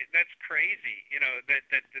that's crazy.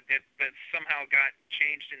 That somehow got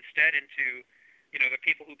changed instead into, the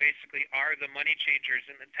people who basically are the money changers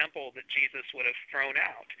in the temple that Jesus would have thrown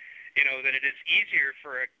out. That it is easier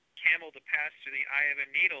for a camel to pass through the eye of a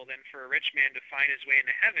needle than for a rich man to find his way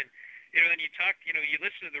into heaven. And you talk, you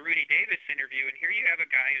listen to the Rudy Davis interview, and here you have a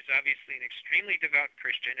guy who's obviously an extremely devout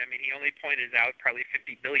Christian. I mean, he only pointed it out probably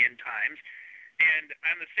 50 billion times. And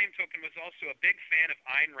on the same token was also a big fan of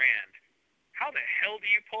Ayn Rand. How the hell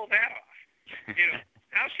do you pull that off?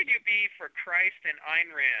 How can you be for Christ and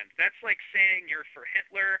Ayn Rand? That's like saying you're for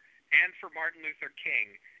Hitler and for Martin Luther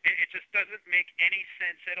King. It just doesn't make any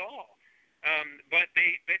sense at all. But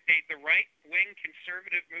the right-wing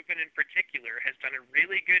conservative movement in particular has done a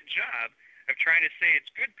really good job of trying to say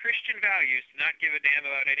it's good Christian values to not give a damn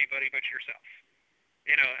about anybody but yourself.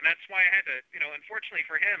 And that's why I had to, unfortunately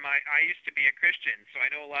for him, I used to be a Christian, so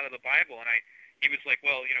I know a lot of the Bible, and he was like,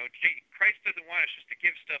 well, Christ doesn't want us just to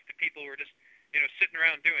give stuff to people who are just, sitting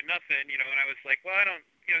around doing nothing, and I was like, well, I don't,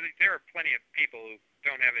 there are plenty of people who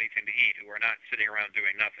don't have anything to eat who are not sitting around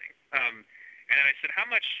doing nothing. And I said, how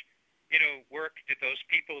much, work did those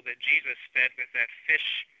people that Jesus fed with that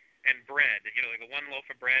fish and bread, like a one loaf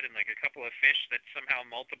of bread and like a couple of fish that somehow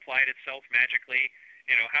multiplied itself magically,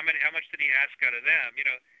 how much did he ask out of them,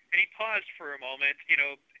 and he paused for a moment,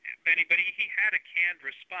 but he had a canned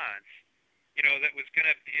response, that was going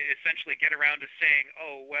to essentially get around to saying,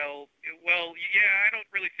 oh, well, yeah, I don't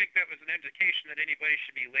really think that was an indication that anybody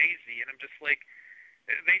should be lazy. And I'm just like,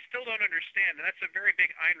 they still don't understand. And that's a very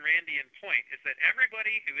big Ayn Randian point, is that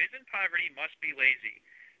everybody who is in poverty must be lazy.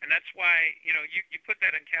 And that's why, you put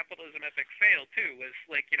that in Capitalism Epic Fail, too, was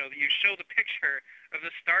like, you show the picture of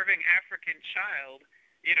the starving African child,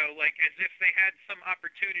 like as if they had some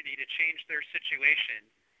opportunity to change their situation.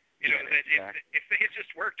 If they had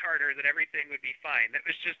just worked harder, that everything would be fine. That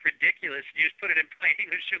was just ridiculous. You just put it in plain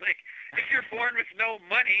English. You're like, if you're born with no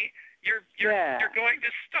money, you're going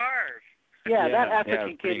to starve. Yeah, that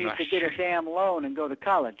African kid needs to get a damn loan and go to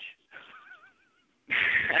college.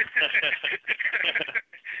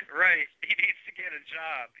 Right. He needs to get a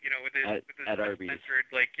job, with his censored,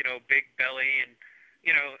 like, big belly and,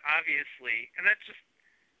 obviously. And that's just,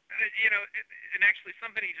 and actually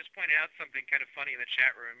somebody just pointed out something kind of funny in the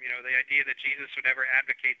chat room, the idea that Jesus would ever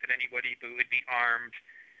advocate that anybody would be armed,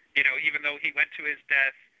 even though he went to his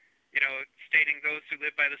death, stating those who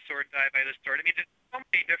live by the sword die by the sword. I mean, there's so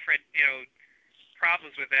many different,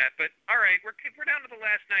 problems with that. But all right, we're down to the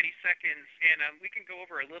last 90 seconds, and we can go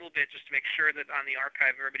over a little bit just to make sure that on the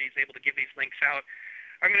archive everybody's able to give these links out.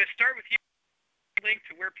 I'm going to start with you, link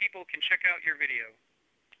to where people can check out your video.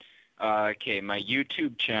 Okay, my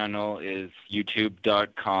YouTube channel is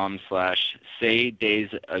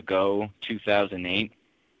youtube.com/saydaysago2008.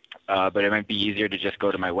 But it might be easier to just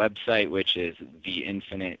go to my website, which is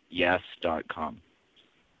theinfiniteyes.com.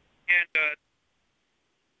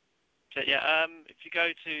 And if you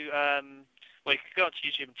go to, you can go onto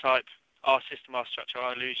YouTube and type Our System, Our Structure,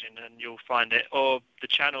 Our Illusion, and you'll find it. Or the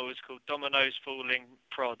channel is called Dominoes Falling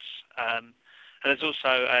Prods. And there's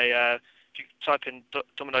also a if you type in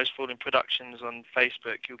Dominoes Falling Productions on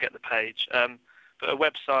Facebook, you'll get the page. But a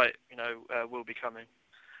website, will be coming.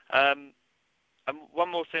 And one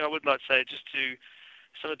more thing I would like to say, just to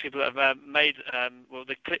some of the people that have made,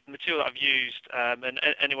 the material that I've used, and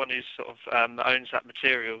anyone who sort of owns that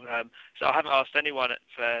material. So I haven't asked anyone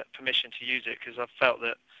for permission to use it because I felt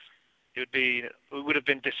that it would have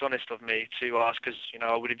been dishonest of me to ask because,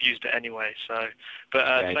 I would have used it anyway. So, but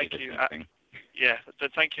thank you.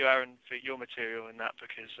 But thank you, Aaron, for your material in that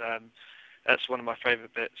because that's one of my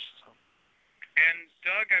favourite bits. So. And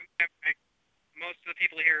Doug, most of the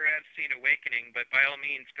people here have seen Awakening, but by all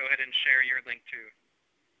means, go ahead and share your link too.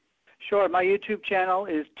 Sure. My YouTube channel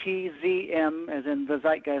is TZM, as in the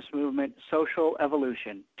Zeitgeist Movement, Social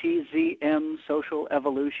Evolution. TZM Social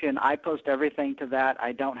Evolution. I post everything to that.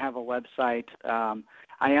 I don't have a website.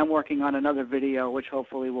 I am working on another video, which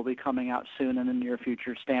hopefully will be coming out soon in the near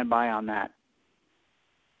future. Stand by on that.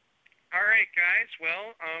 All right, guys.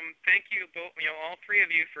 Well, thank you both, all three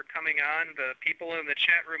of you for coming on. The people in the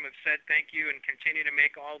chat room have said thank you and continue to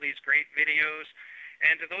make all these great videos.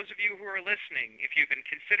 And to those of you who are listening, if you've been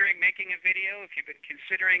considering making a video, if you've been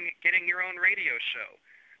considering getting your own radio show,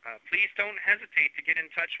 please don't hesitate to get in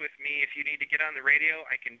touch with me if you need to get on the radio.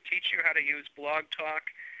 I can teach you how to use Blog Talk.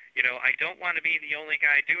 I don't want to be the only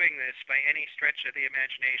guy doing this by any stretch of the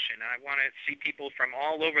imagination. I want to see people from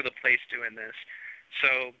all over the place doing this.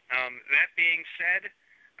 So that being said,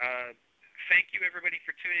 thank you, everybody,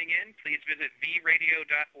 for tuning in. Please visit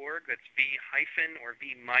vradio.org. That's v-radio.org,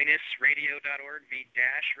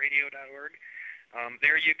 v-radio.org.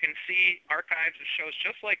 There you can see archives of shows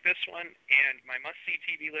just like this one and my must-see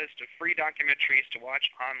TV list of free documentaries to watch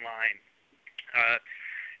online.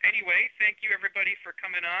 Anyway, thank you, everybody, for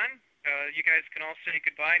coming on. You guys can all say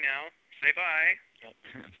goodbye now. Say bye.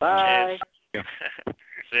 Bye.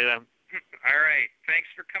 See them. All right.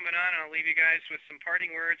 Thanks for coming on. I'll leave you guys with some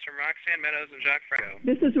parting words from Roxanne Meadows and Jacques Fresco.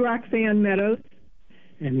 This is Roxanne Meadows.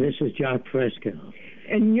 And this is Jacques Fresco.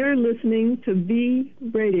 And you're listening to V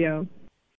Radio.